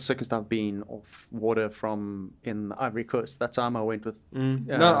one of the sickest I've been of water from in the Ivory Coast. That time I went with...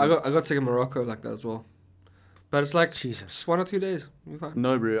 No, I got sick in Morocco like that as well. But it's like, Jesus, just 1 or 2 days. You're fine.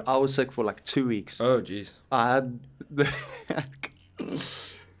 No, bro. I was sick for like 2 weeks. Oh, jeez. I had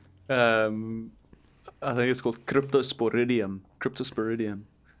I think it's called cryptosporidium.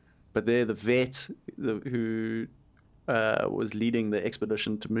 But there, the vet who was leading the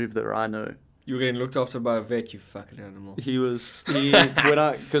expedition to move the rhino. You were getting looked after by a vet, you fucking animal. Because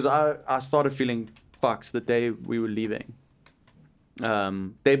I started feeling fucks the day we were leaving.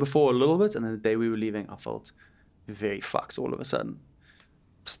 Day before a little bit, and then the day we were leaving, I felt very fucks all of a sudden.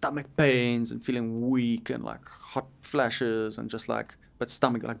 Stomach pains and feeling weak and like hot flashes and just like, but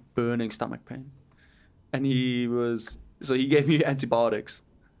stomach, like burning stomach pain. And he gave me antibiotics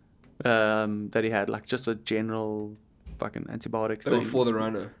that he had, like just a general fucking antibiotic thing. For the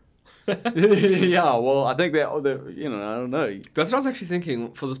rhino. Yeah, well, I think I don't know. That's what I was actually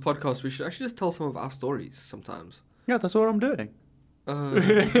thinking for this podcast. We should actually just tell some of our stories sometimes. Yeah, that's what I'm doing. No,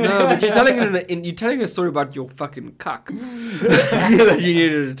 but you're telling a story about your fucking cuck that you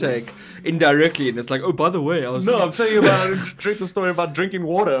needed to take indirectly, and it's like, oh, by the way, I'm saying about the story about drinking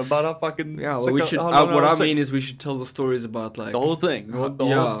water, about our fucking. Yeah, well, we should. What I mean is, we should tell the stories about like the whole thing, the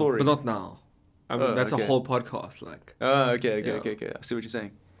whole story, but not now. I mean, that's okay. a whole podcast, like. Okay. I see what you're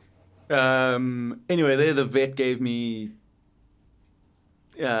saying. Anyway, there the vet gave me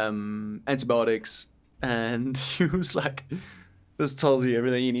antibiotics, and he was like, this tells you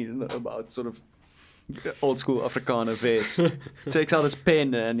everything you need to know about sort of old school Afrikaner vet. Takes out his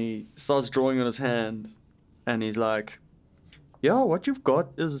pen and he starts drawing on his hand, and he's like, yeah, what you've got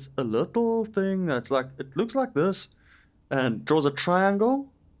is a little thing that's like, it looks like this, and draws a triangle,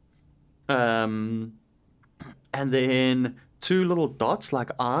 and then two little dots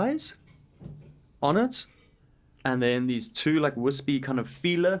like eyes on it, and then these two like wispy kind of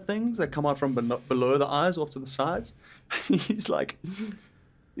feeler things that come out from below the eyes off to the sides. And he's like,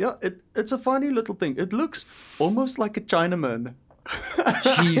 yeah, it's a funny little thing. It looks almost like a Chinaman.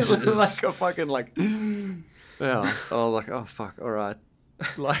 Jesus. Like a fucking like, yeah. I was like, oh fuck, all right.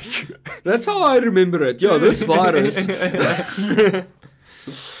 Like, that's how I remember it. Yeah, this virus.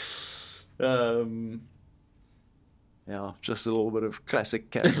 Yeah, just a little bit of classic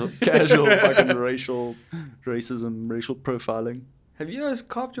casual fucking racism, racial profiling. Have you guys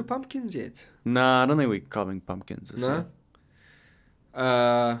carved your pumpkins yet? Nah, I don't think we're carving pumpkins. No?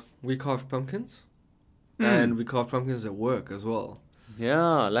 We carved pumpkins. And we carved pumpkins at work as well.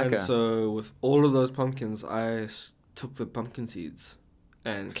 Yeah, lekker. And so with all of those pumpkins, I took the pumpkin seeds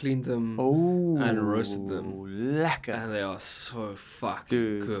and cleaned them and roasted them. Lekker. And they are so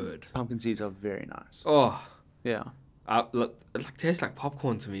fucking good. Pumpkin seeds are very nice. Oh. Yeah. It like tastes like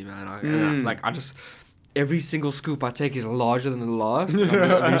popcorn to me, man. I just every single scoop I take is larger than the last.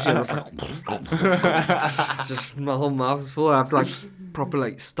 Eventually I'm just like, just my whole mouth is full. I have to like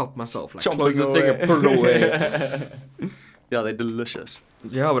properly like stop myself, like close the thing and put it away. Yeah, they're delicious.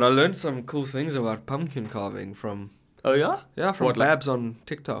 Yeah, but I learned some cool things about pumpkin carving from. Oh yeah? Yeah, from Babs on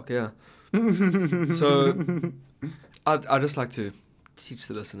TikTok. Yeah. So I just like to teach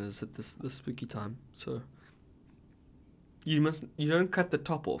the listeners at this spooky time. So. You don't cut the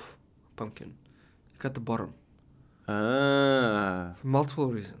top off pumpkin. You cut the bottom. For multiple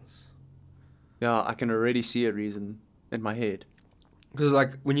reasons. Yeah, I can already see a reason in my head. Because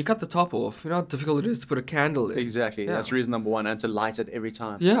like when you cut the top off, you know how difficult it is to put a candle in. Exactly. Yeah. That's reason number one, and to light it every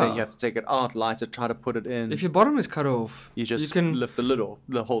time. Yeah. Then you have to take it out, light it, try to put it in. If your bottom is cut off, you can lift the lid off,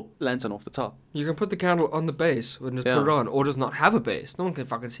 the whole lantern off the top. You can put the candle on the base and just put it on, or just not have a base. No one can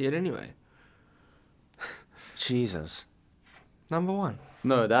fucking see it anyway. Jesus. Number one.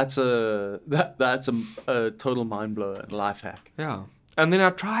 No, that's a total mind blower and life hack. Yeah. And then I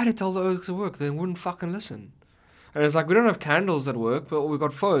tried to tell the oaks at work, they wouldn't fucking listen. And it's like, we don't have candles at work, but we've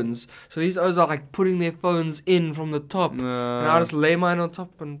got phones. So these oaks are like putting their phones in from the top. And I just lay mine on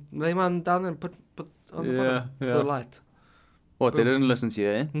top and lay mine down and put on the bottom for the light. What, they didn't listen to you,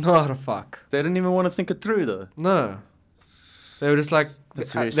 eh? Not a fuck. They didn't even want to think it through, though. No. They were just like,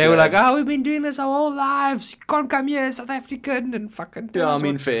 they were like, we've been doing this our whole lives. You can't come here, South African, and fucking do I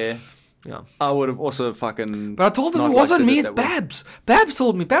mean, fair. Yeah. I would have also fucking... But I told them it wasn't me, it's Babs. Babs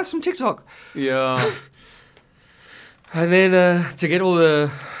told me. Babs from TikTok. Yeah. And then to get all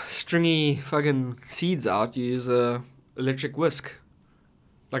the stringy fucking seeds out, you use a electric whisk.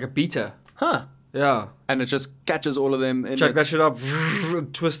 Like a beater. Huh. Yeah. And it just catches all of them in Chuck that shit up,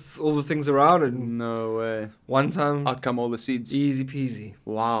 twists all the things around, and no way. One time, out come all the seeds. Easy peasy.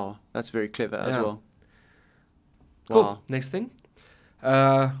 Wow, that's very clever as well. Cool. Wow. Next thing,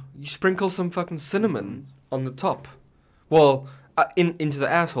 you sprinkle some fucking cinnamon on the top. Well, into the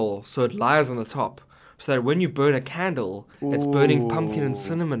asshole, so it lies on the top. So that when you burn a candle, it's burning pumpkin and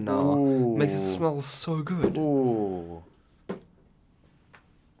cinnamon now. It makes it smell so good. Ooh.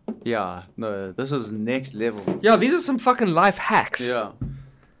 Yeah, no, this is next level. Yeah, these are some fucking life hacks. Yeah.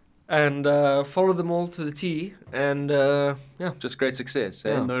 And follow them all to the T. And yeah. Just great success,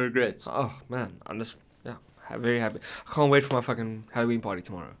 eh? No regrets. Oh, man. I'm just, very happy. I can't wait for my fucking Halloween party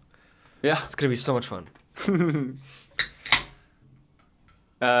tomorrow. Yeah. It's gonna be so much fun.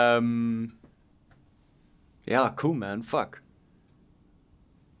 Yeah, cool, man. Fuck.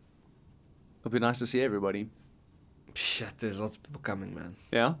 It'll be nice to see everybody. Shit, there's lots of people coming, man.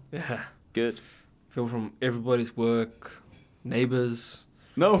 Yeah? Yeah. Good. People from everybody's work, neighbors.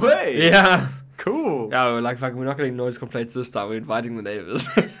 No way! Yeah. Cool. Yeah, we're like, fuck, we're not getting noise complaints this time. We're inviting the neighbors.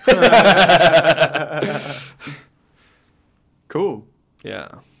 Cool. Yeah.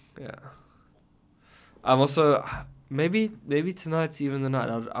 I'm also maybe tonight's even the night.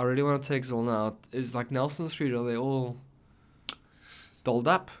 I really want to take Zolna out. Is like Nelson Street? Are they all dolled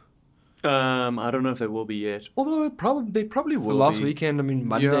up? I don't know if they will be yet. Although they probably It's will the last be. weekend. I mean,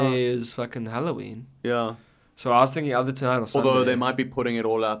 Monday is fucking Halloween. Yeah. So I was thinking either tonight or Sunday. Although they might be putting it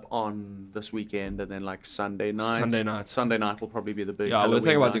all up on this weekend and then like Sunday night. Sunday night will probably be the big. Yeah, we're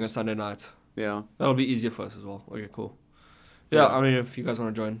thinking about doing a night. Sunday night. Yeah. That'll be easier for us as well. Okay, cool. Yeah, I mean, if you guys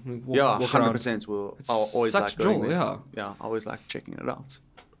want to join, we'll yeah, walk 100%. I'll always such like going joy, there. yeah. Yeah, I always like checking it out.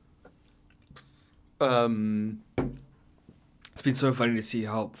 It's been so funny to see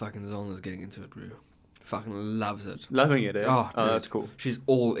how fucking Zolna's getting into it, bro. Fucking loves it. Loving it, eh? Oh, dude, that's cool. She's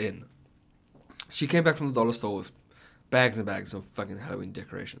all in. She came back from the dollar store with bags and bags of fucking Halloween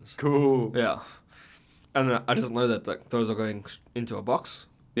decorations. Cool. Yeah. And I just know that like those are going into a box.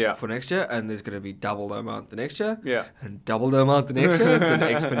 Yeah. For next year, and there's going to be double the amount the next year. Yeah. And double the amount the next year. It's an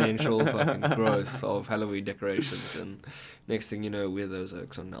exponential fucking growth of Halloween decorations. And next thing you know, we're those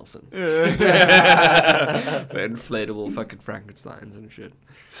oaks on Nelson. The inflatable fucking Frankensteins and shit.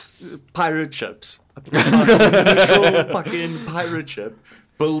 Pirate ships. Literal fucking pirate ship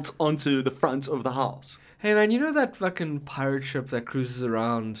built onto the front of the house. Hey man, you know that fucking pirate ship that cruises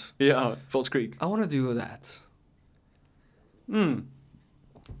around? Yeah, Falls Creek. I want to do that.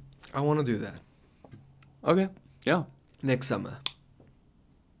 I want to do that. Okay. Yeah. Next summer.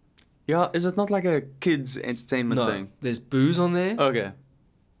 Yeah, is it not like a kids entertainment thing? There's booze on there. Okay. Okay.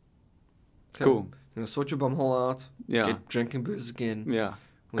 Cool. You're going to sort your bum hole out. Yeah. Get drinking booze again. Yeah.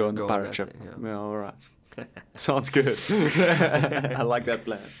 We Go can on the on pirate that ship. thing, Yeah, all right. Sounds good. I like that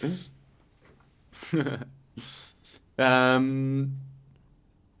plan.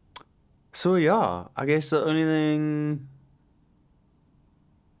 So yeah, I guess the only thing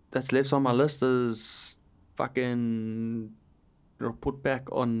that's left on my list is fucking report back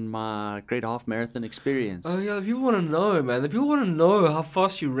on my great half marathon experience. Oh yeah, the people want to know, man. The people want to know how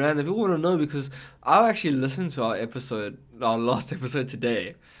fast you ran. The people want to know because I actually listened to our last episode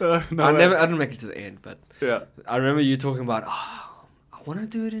today. I didn't make it to the end, but yeah, I remember you talking about, I want to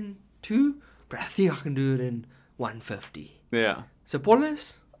do it in 2, but I think I can do it in 150. Yeah. So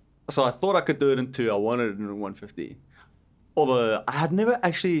Paulus? So I thought I could do it in 2. I wanted it in 150. Although I did it in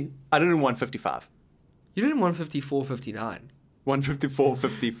 155. You did it in 154.59.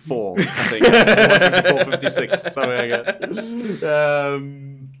 154.54, I think. 154.56, something like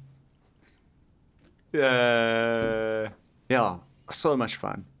that. Yeah, so much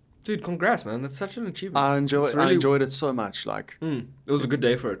fun. Dude, congrats, man. That's such an achievement. I enjoyed it so much. Like, it was a good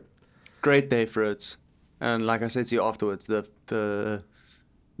day for it. Great day for it. And like I said to you afterwards, the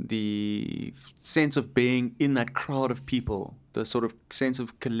sense of being in that crowd of people, the sort of sense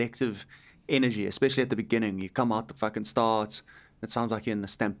of collective energy, especially at the beginning. You come out the fucking starts, it sounds like you're in a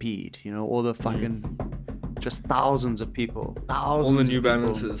stampede, you know, all the fucking, just thousands of people. All the New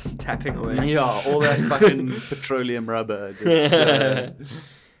Balances tapping away. Yeah, all that fucking petroleum rubber. Just,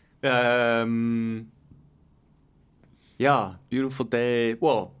 yeah, beautiful day.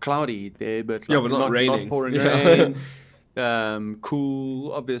 Well, cloudy day, but like but not raining. Not pouring rain.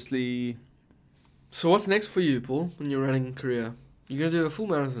 Cool, obviously. So what's next for you, Paul, in your running career? You're going to do a full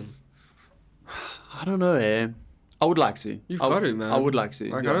marathon? I don't know, I would like to. You've got to, man. I would like to.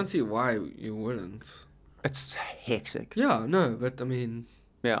 Like, yeah. I don't see why you wouldn't. It's hectic. Yeah, no, but I mean...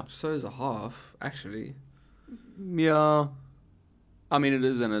 Yeah. So is a half, actually. Yeah. I mean, it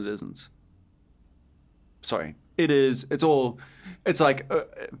is and it isn't. Sorry. It is. It's all... It's like...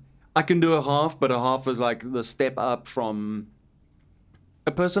 I can do a half, but a half is like the step up from...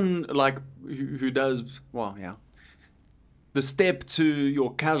 A person like who does... Well, yeah. The step to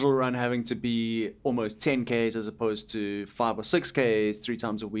your casual run having to be almost 10Ks as opposed to 5 or 6Ks 3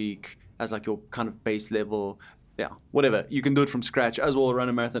 times a week as like your kind of base level. Yeah, whatever. You can do it from scratch as well. Run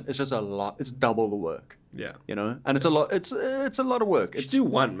a marathon. It's just a lot. It's double the work. Yeah. You know, and it's a lot. It's a lot of work. Just do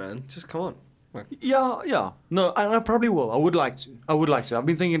one, man. Just come on. Like, yeah. No, and I probably will. I would like to. I've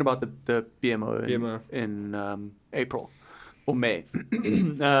been thinking about the BMO in April or May.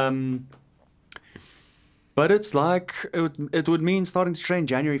 But it's like it would mean starting to train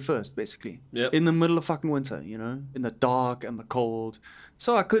January 1st, basically. Yep. In the middle of fucking winter, you know, in the dark and the cold.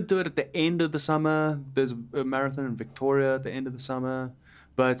 So I could do it at the end of the summer. There's a marathon in Victoria at the end of the summer.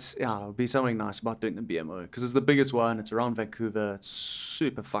 But yeah, it'll be something nice about doing the BMO because it's the biggest one. It's around Vancouver. It's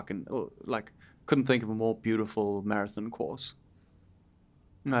super fucking like couldn't think of a more beautiful marathon course.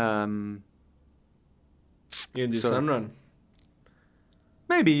 You can do sun run.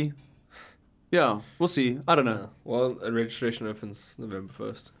 Maybe. Yeah, we'll see. I don't know. Yeah. Well, registration opens November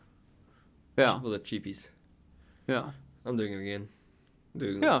 1st. Yeah. For the cheapies. Yeah. I'm doing it again.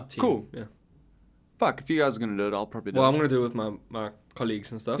 Cool. Yeah. Fuck, if you guys are going to do it, I'll probably do it. Well, I'm going to do it with my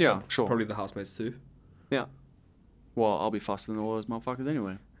colleagues and stuff. Yeah, sure. Probably the housemates too. Yeah. Well, I'll be faster than all those motherfuckers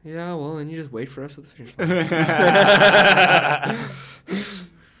anyway. Yeah, well, then you just wait for us at the finish line.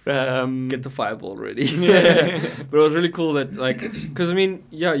 Get the fireball ready. But it was really cool that, like, because, I mean,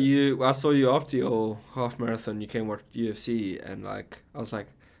 yeah, I saw you after your half marathon, you came watch UFC, and, like, I was like,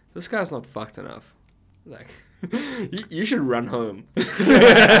 this guy's not fucked enough. Like, you should run home. No,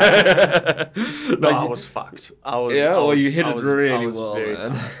 I was fucked. You hit it really well,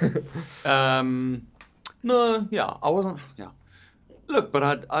 man. No, yeah, I wasn't, yeah. Look,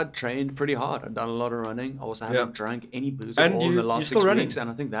 but I'd trained pretty hard. I'd done a lot of running. I also haven't drank any booze at all in the last 6 weeks, and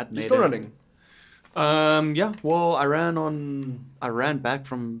I think that made it. You're still running? Yeah, well, I ran back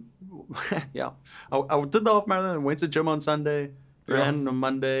from, yeah. I did the half marathon and went to gym on Sunday, ran on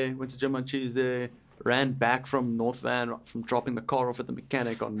Monday, went to gym on Tuesday, ran back from North Van from dropping the car off at the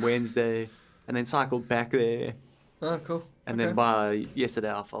mechanic on Wednesday, and then cycled back there. Oh, cool. And then by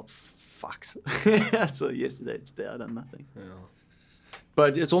yesterday, I felt fucked. So today, I done nothing. Yeah.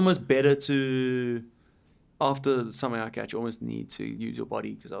 But it's almost better to, after something like that, you almost need to use your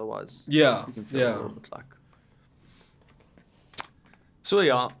body because otherwise you can feel a little bit like. So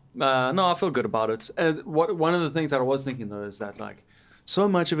yeah, no, I feel good about it. One of the things that I was thinking though is that like, so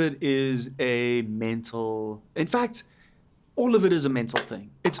much of it is a mental. In fact, all of it is a mental thing.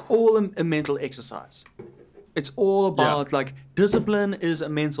 It's all a mental exercise. It's all about like discipline is a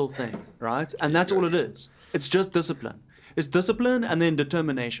mental thing, right? And that's all it is. It's just discipline. It's discipline and then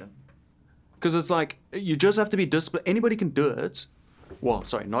determination. Because it's like, you just have to be disciplined. Anybody can do it. Well,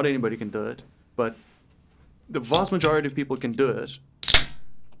 sorry, not anybody can do it. But the vast majority of people can do it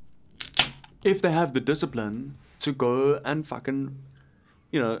if they have the discipline to go and fucking,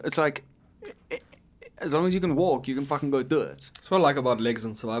 it's like, as long as you can walk, you can fucking go do it. That's what I like about Legs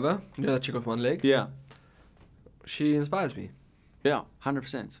and Survivor. You know that chick with one leg? Yeah. She inspires me. Yeah,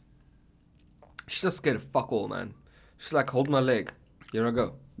 100%. She's not scared of fuck all, man. She's like, hold my leg. Here I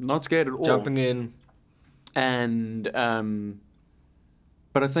go. Not scared at all. Jumping in. And,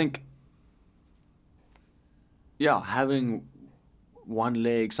 but I think, having one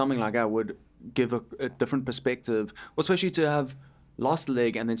leg, something like that would give a different perspective, especially to have lost a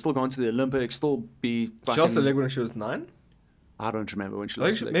leg and then still gone to the Olympics, still be fucking... She lost a leg when she was 9? I don't remember when she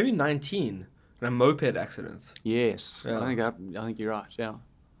lost a leg. Maybe 19. In a moped accident. Yes. Yeah. I think you're right, yeah.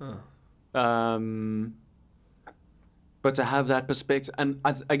 Oh. But to have that perspective, and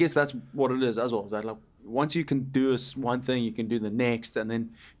I guess that's what it is as well. Is that like once you can do one thing, you can do the next, and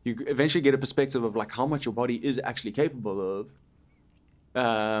then you eventually get a perspective of like how much your body is actually capable of.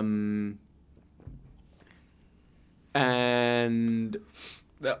 And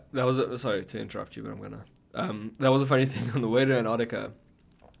that was sorry to interrupt you, but I'm gonna. That was a funny thing on the way to Antarctica,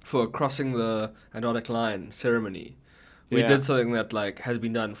 for crossing the Antarctic line ceremony. We did something that like has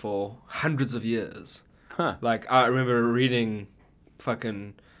been done for hundreds of years. Huh. Like, I remember reading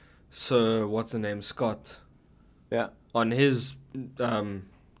fucking Sir, what's the name, Scott. Yeah. On his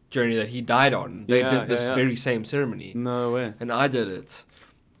journey that he died on. They did this very same ceremony. No way. And I did it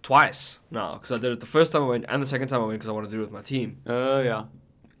twice now. Because I did it the first time I went and the second time I went because I wanted to do it with my team. Oh, yeah.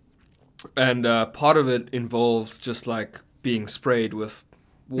 And part of it involves just like being sprayed with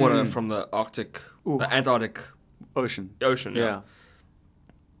water from the Antarctic Ocean. Yeah.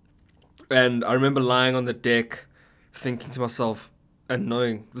 And I remember lying on the deck, thinking to myself, and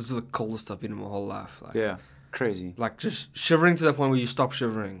knowing this is the coldest I've been in my whole life. Like, yeah, crazy. Like just shivering to the point where you stop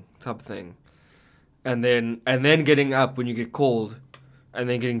shivering, type of thing. And then getting up when you get cold, and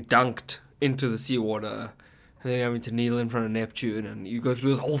then getting dunked into the seawater, and then having to kneel in front of Neptune, and you go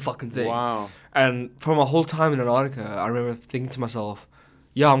through this whole fucking thing. Wow. And from a whole time in Antarctica, I remember thinking to myself,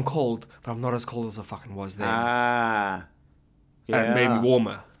 yeah, I'm cold, but I'm not as cold as I fucking was then. Ah. Yeah. And it made me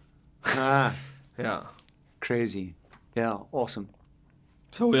warmer. Ah. Yeah. Crazy. Yeah, awesome.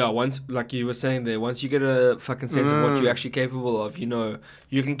 So yeah, once, like you were saying there, once you get a fucking sense of what you're actually capable of, you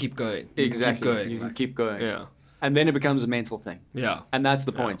can keep going. Exactly. You can keep going. Yeah. and then it becomes a mental thing. Yeah. And that's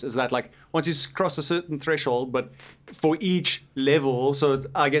the point, is that like once you cross a certain threshold, but for each level, so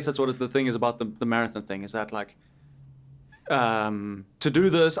I guess that's what the thing is about the marathon thing, is that like to do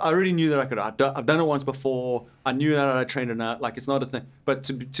this, I already knew that I could. I've done it once before. I knew that I trained enough. Like it's not a thing, but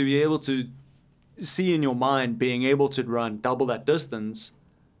to be able to see in your mind being able to run double that distance,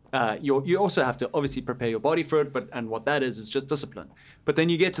 you also have to obviously prepare your body for it. And what that is just discipline. But then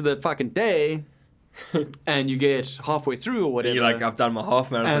you get to the fucking day, and you get halfway through or whatever. You're like, I've done my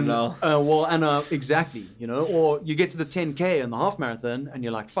half marathon now. Exactly, or you get to the 10K and the half marathon, and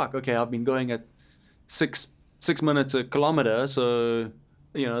you're like, fuck, okay, I've been going at 6 minutes a kilometer, so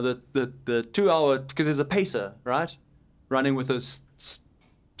the 2 hour, because there's a pacer, right, running with a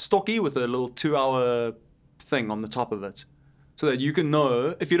stocky with a little 2 hour thing on the top of it, so that you can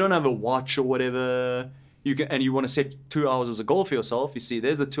know if you don't have a watch or whatever. You can, and you want to set 2 hours as a goal for yourself. You see,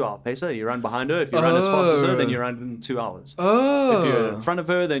 there's the 2 hour pacer. You run behind her. If you run as fast as her, then you run in 2 hours. If you're in front of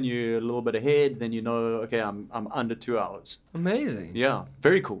her, then you're a little bit ahead. Then you know, okay, I'm under 2 hours. Amazing. Yeah,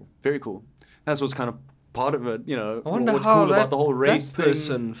 very cool, very cool. That's what's kind of part of it. I wonder what's how cool about the whole race that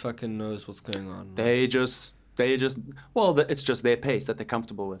person fucking knows what's going on. They just it's just their pace that they're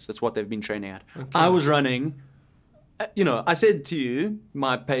comfortable with. That's what they've been training at. Okay. I was running. I said to you,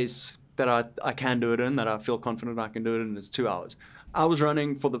 my pace that I can do it in, that I feel confident I can do it in, is 2 hours. I was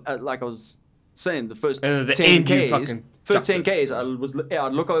running for like I was saying, the first 10Ks. First 10Ks,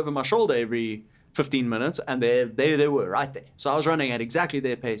 I'd look over my shoulder every 15 minutes, and they were right there. So I was running at exactly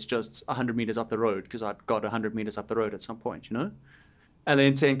their pace, just 100 meters up the road, because I'd got 100 meters up the road at some point, And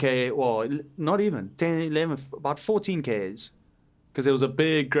then 10K, well, not even, 10, 11, about 14Ks, because there was a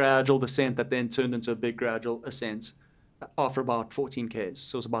big gradual descent that then turned into a big gradual ascent after about 14Ks.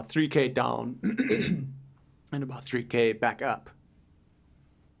 So it was about 3K down and about 3K back up.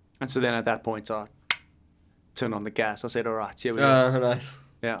 And so then at that point, I turned on the gas. I said, all right, here we go. Nice.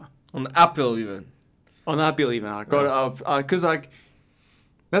 Yeah. On the uphill even. On the uphill even. I got it, because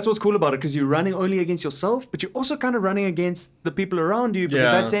that's what's cool about it, because you're running only against yourself, but you're also kind of running against the people around you,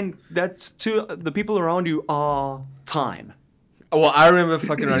 because the people around you are time. Well, I remember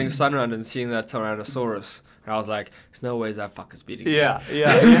fucking running Sunrun and seeing that Tyrannosaurus. And I was like, there's no ways that fucker's beating me. Yeah,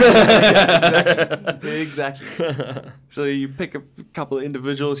 exactly. So you pick a couple of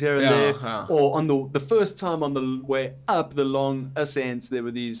individuals here and there. Yeah. Or on the first time on the way up the long ascents, there were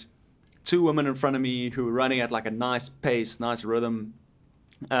these 2 women in front of me who were running at like a nice pace, nice rhythm.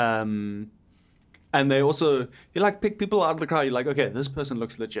 And they also, you like pick people out of the crowd. You're like, okay, this person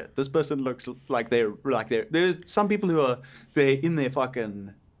looks legit. This person looks like they're there's some people who they're in their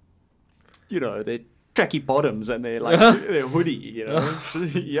fucking, their tracky bottoms and they're like their hoodie,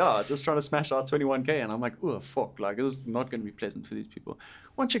 yeah, just trying to smash out 21K. And I'm like, oh fuck, like this is not going to be pleasant for these people.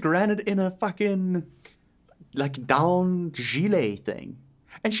 One chick ran it in a fucking like down gilet thing,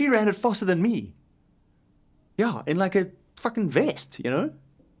 and she ran it faster than me. Yeah, in like a fucking vest,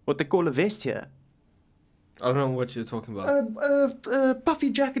 what they call a vest here. I don't know what you're talking about. A puffy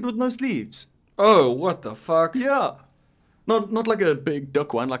jacket with no sleeves. Oh, what the fuck? Yeah. Not like a big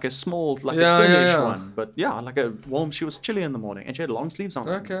duck one, like a small, like a thin-ish one. But yeah, like a warm, she was chilly in the morning, and she had long sleeves on.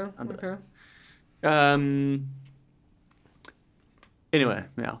 Okay. Anyway,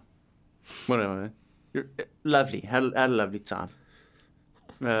 yeah. Whatever. You're lovely. Had a lovely time.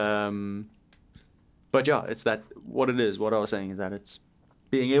 But yeah, it's that, what it is, what I was saying is that it's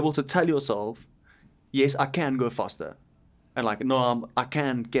being able to tell yourself, yes, I can go faster. And like, no, I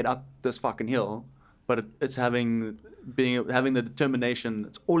can get up this fucking hill, but it's having the determination.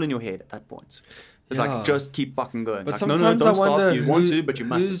 It's all in your head at that point. It's like, just keep fucking going. But like, sometimes don't I wonder stop. You want to, but you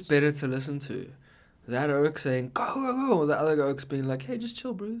mustn't. Who's better to listen to? That oak saying, go, go, go, or the other oaks being like, hey, just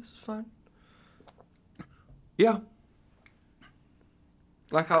chill, bro, it's fine. Yeah.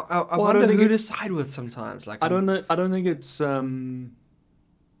 Like, I wonder who to side with sometimes. Like, I don't know. I don't think it's...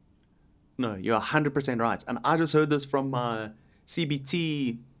 No, you're 100% right. And I just heard this from my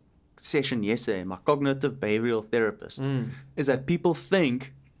CBT session yesterday, my cognitive behavioral therapist, is that people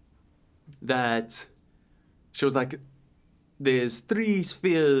think that... She was like, there's 3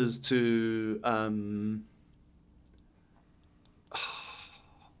 spheres to...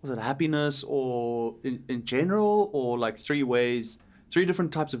 was it happiness or in general, or like 3 ways... 3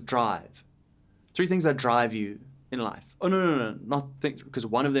 different types of drive. 3 things that drive you in life. Oh, no. Not things, because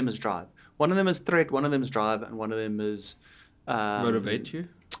one of them is drive. One of them is threat, one of them is drive, and one of them is... motivate you?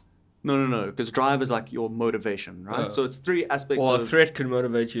 No. Because drive is like your motivation, right? Oh. So it's 3 aspects of... Well, a threat can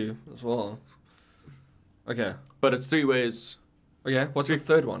motivate you as well. Okay. But it's 3 ways... Okay, what's the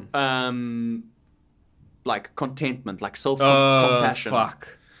third one? Like contentment, like self-compassion.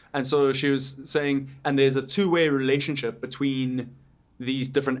 Fuck. And so she was saying, and there's a two-way relationship between these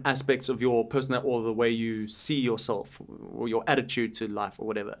different aspects of your personality, or the way you see yourself, or your attitude to life, or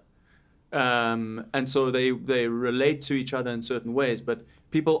whatever. And so they relate to each other in certain ways, but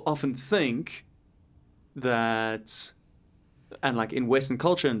people often think that, and like in Western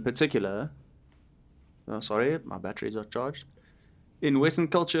culture in particular, oh, sorry, my batteries are charged. In Western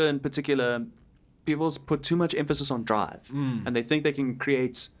culture in particular, people put too much emphasis on drive, and they think they can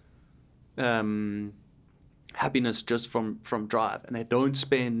create happiness just from drive, and they don't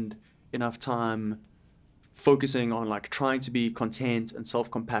spend enough time focusing on like trying to be content and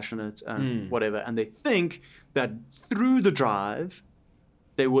self-compassionate and whatever, and they think that through the drive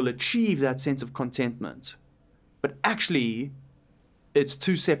they will achieve that sense of contentment, but actually it's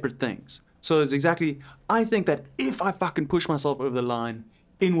two separate things. So it's exactly, I think that if I fucking push myself over the line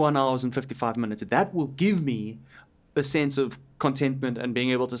in 1 hour and 55 minutes, that will give me a sense of contentment and being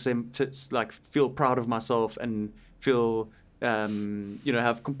able to like feel proud of myself and feel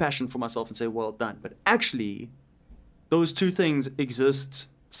have compassion for myself and say well done. But actually those two things exist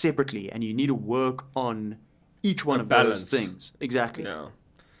separately, and you need to work on each one of those things. Exactly. Yeah.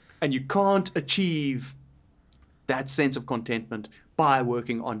 And you can't achieve that sense of contentment by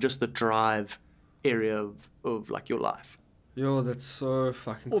working on just the drive area of like your life. Yo, that's so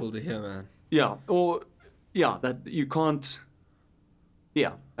fucking cool to hear, man. Yeah, that you can't.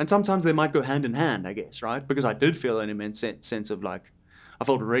 Yeah, and sometimes they might go hand in hand, I guess, right? Because I did feel an immense sense of like, I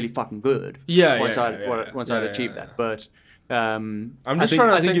felt really fucking good. Once I'd achieved that. But I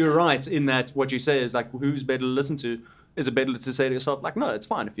think you're right in that what you say is like, who's better to listen to? Is it better to say to yourself like, no, it's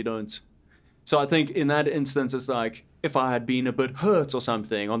fine if you don't. So I think in that instance, it's like if I had been a bit hurt or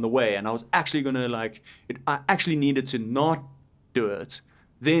something on the way, and I was actually gonna like, I actually needed to not do it,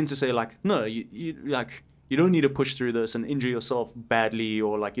 then to say like, no, you don't need to push through this and injure yourself badly,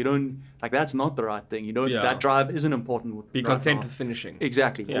 or like you don't, like that's not the right thing. You don't. That drive isn't important. Be content with finishing.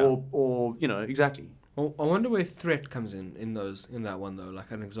 Exactly. Yeah. Or exactly. Well, I wonder where threat comes in that one though, like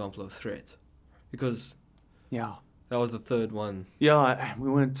an example of threat, because that was the third one. Yeah, we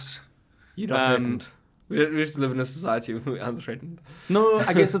weren't. You're not threatened. We just live in a society where we're unthreatened. No,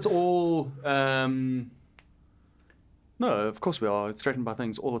 I guess it's all. No, of course we are threatened by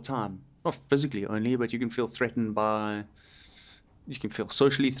things all the time. Not physically only, but you can feel threatened by. You can feel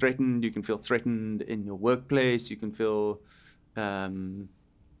socially threatened. You can feel threatened in your workplace. You can feel. You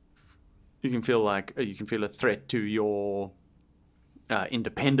can feel a threat to your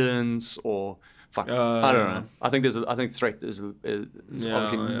independence, or I don't know. I think threat is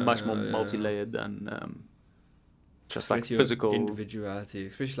obviously much more multi-layered than just like physical individuality,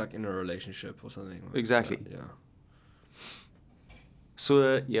 especially like in a relationship or something. Like exactly. That, yeah.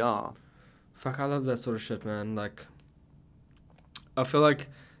 So fuck, I love that sort of shit, man. Like, I feel like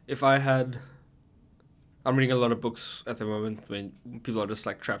if I had, I'm reading a lot of books at the moment when people are just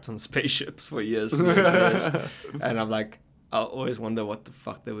like trapped on spaceships for years and years and years, and I'm like, I always wonder what the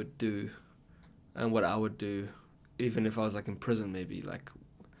fuck they would do. And what I would do, even if I was like in prison, maybe. Like,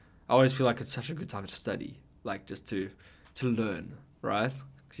 I always feel like it's such a good time to study, like just to learn, right?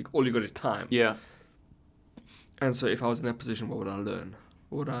 Because all you got is time. Yeah. And so, if I was in that position, what would I learn?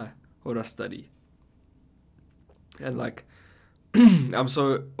 What would I study? And like, I'm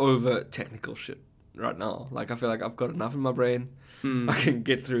so over technical shit right now. Like, I feel like I've got enough in my brain. I can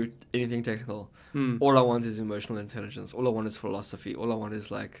get through anything technical. All I want is emotional intelligence. All I want is philosophy. All I want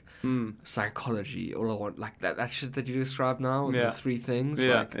is like psychology. All I want, like that shit that you described now, with the three things.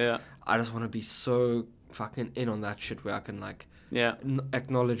 I just want to be so fucking in on that shit where I can like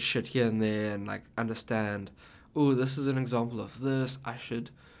acknowledge shit here and there and like understand, oh, this is an example of this. I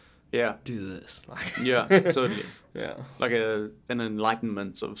should do this. Like totally. Yeah. Like an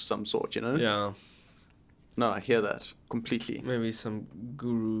enlightenment of some sort, you know? Yeah. No, I hear that completely. Maybe some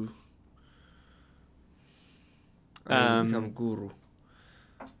guru. Become guru.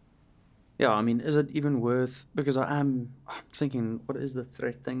 Yeah, I mean, is it even worth? Because I'm thinking, what is the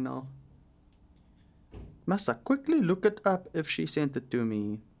threat thing now? Must I quickly look it up if she sent it to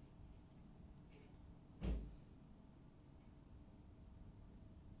me?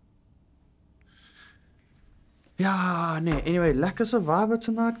 Yeah, no. Anyway, Lacquer Survivor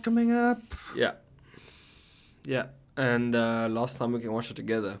tonight coming up. Yeah. Yeah, and last time we can watch it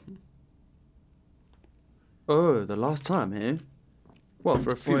together. Oh, the last time, eh? Well,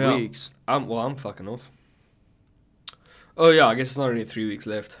 for a few weeks. I'm fucking off. Oh yeah, I guess it's not only 3 weeks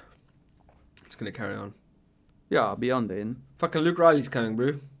left. It's gonna carry on. Yeah, I'll be on then. Fucking Luke Riley's coming,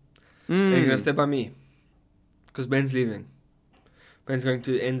 bro. And he's gonna stay by me. Because Ben's leaving. Ben's going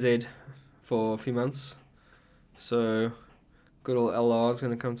to NZ for a few months. So, Good old LR's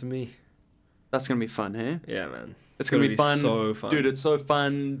gonna come to me. That's gonna be fun, hey? Yeah, man. It's gonna be fun. So fun. Dude, it's so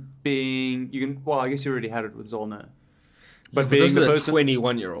fun being... You can... Well, I guess you already had it with Zolna. But being the person...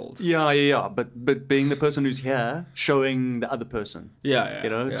 21-year-old. Yeah. But being the person who's here, showing the other person. Yeah. You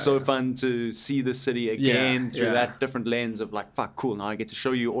know, it's so fun to see the city again through that different lens of like, fuck, cool. Now I get to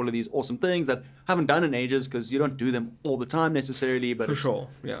show you all of these awesome things that I haven't done in ages because you don't do them all the time necessarily. But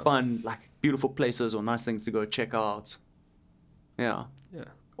it's fun, like beautiful places or nice things to go check out. Yeah.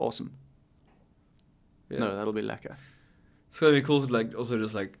 Awesome. Yeah. No, that'll be lekker. It's gonna be cool to like also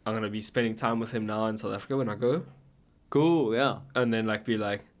just like I'm gonna be spending time with him now in South Africa when I go. Cool, yeah. And then like be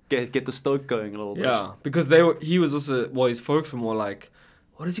like get the stoke going a little bit. Yeah, because he was also his folks were more like,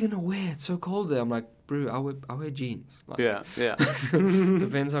 what is he gonna wear? It's so cold there. I'm like, bro, I wear jeans. Like, yeah.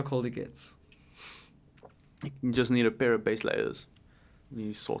 Depends how cold it gets. You just need a pair of base layers.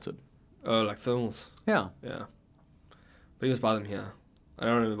 You sorted. Oh, like thermals. Yeah. But you just buy them here. I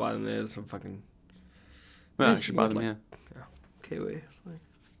don't even buy them there. There's some fucking. No, you should buy them here. Yeah. K-way or something.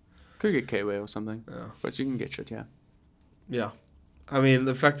 Could get K-way or something. Yeah. But you can get shit, yeah. Yeah. I mean,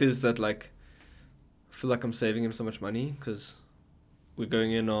 the fact is that, like, I feel like I'm saving him so much money because we're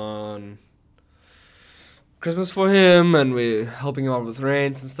going in on Christmas for him and we're helping him out with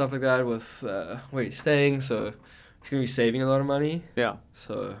rent and stuff like that with where he's staying. So he's going to be saving a lot of money. Yeah.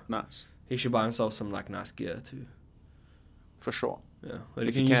 So nice. He should buy himself some, like, nice gear too. For sure. Yeah. But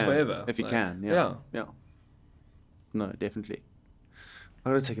if you can use forever. If you can, yeah. No, definitely. I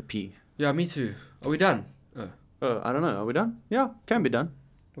gotta take a pee. Yeah, me too. Are we done? I don't know. Are we done? Yeah, can be done.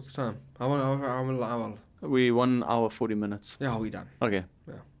 What's the time? How long? We 1 hour 40 minutes. Yeah, are we done? Okay.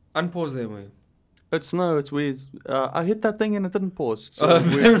 Yeah. Unpause there, we. It's weird. I hit that thing and it didn't pause. So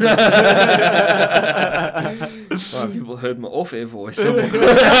people heard my off-air voice.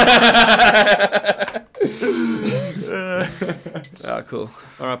 Cool.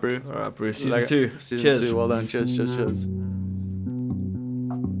 All right, bro. Season 2. Season 2. Well done. Cheers.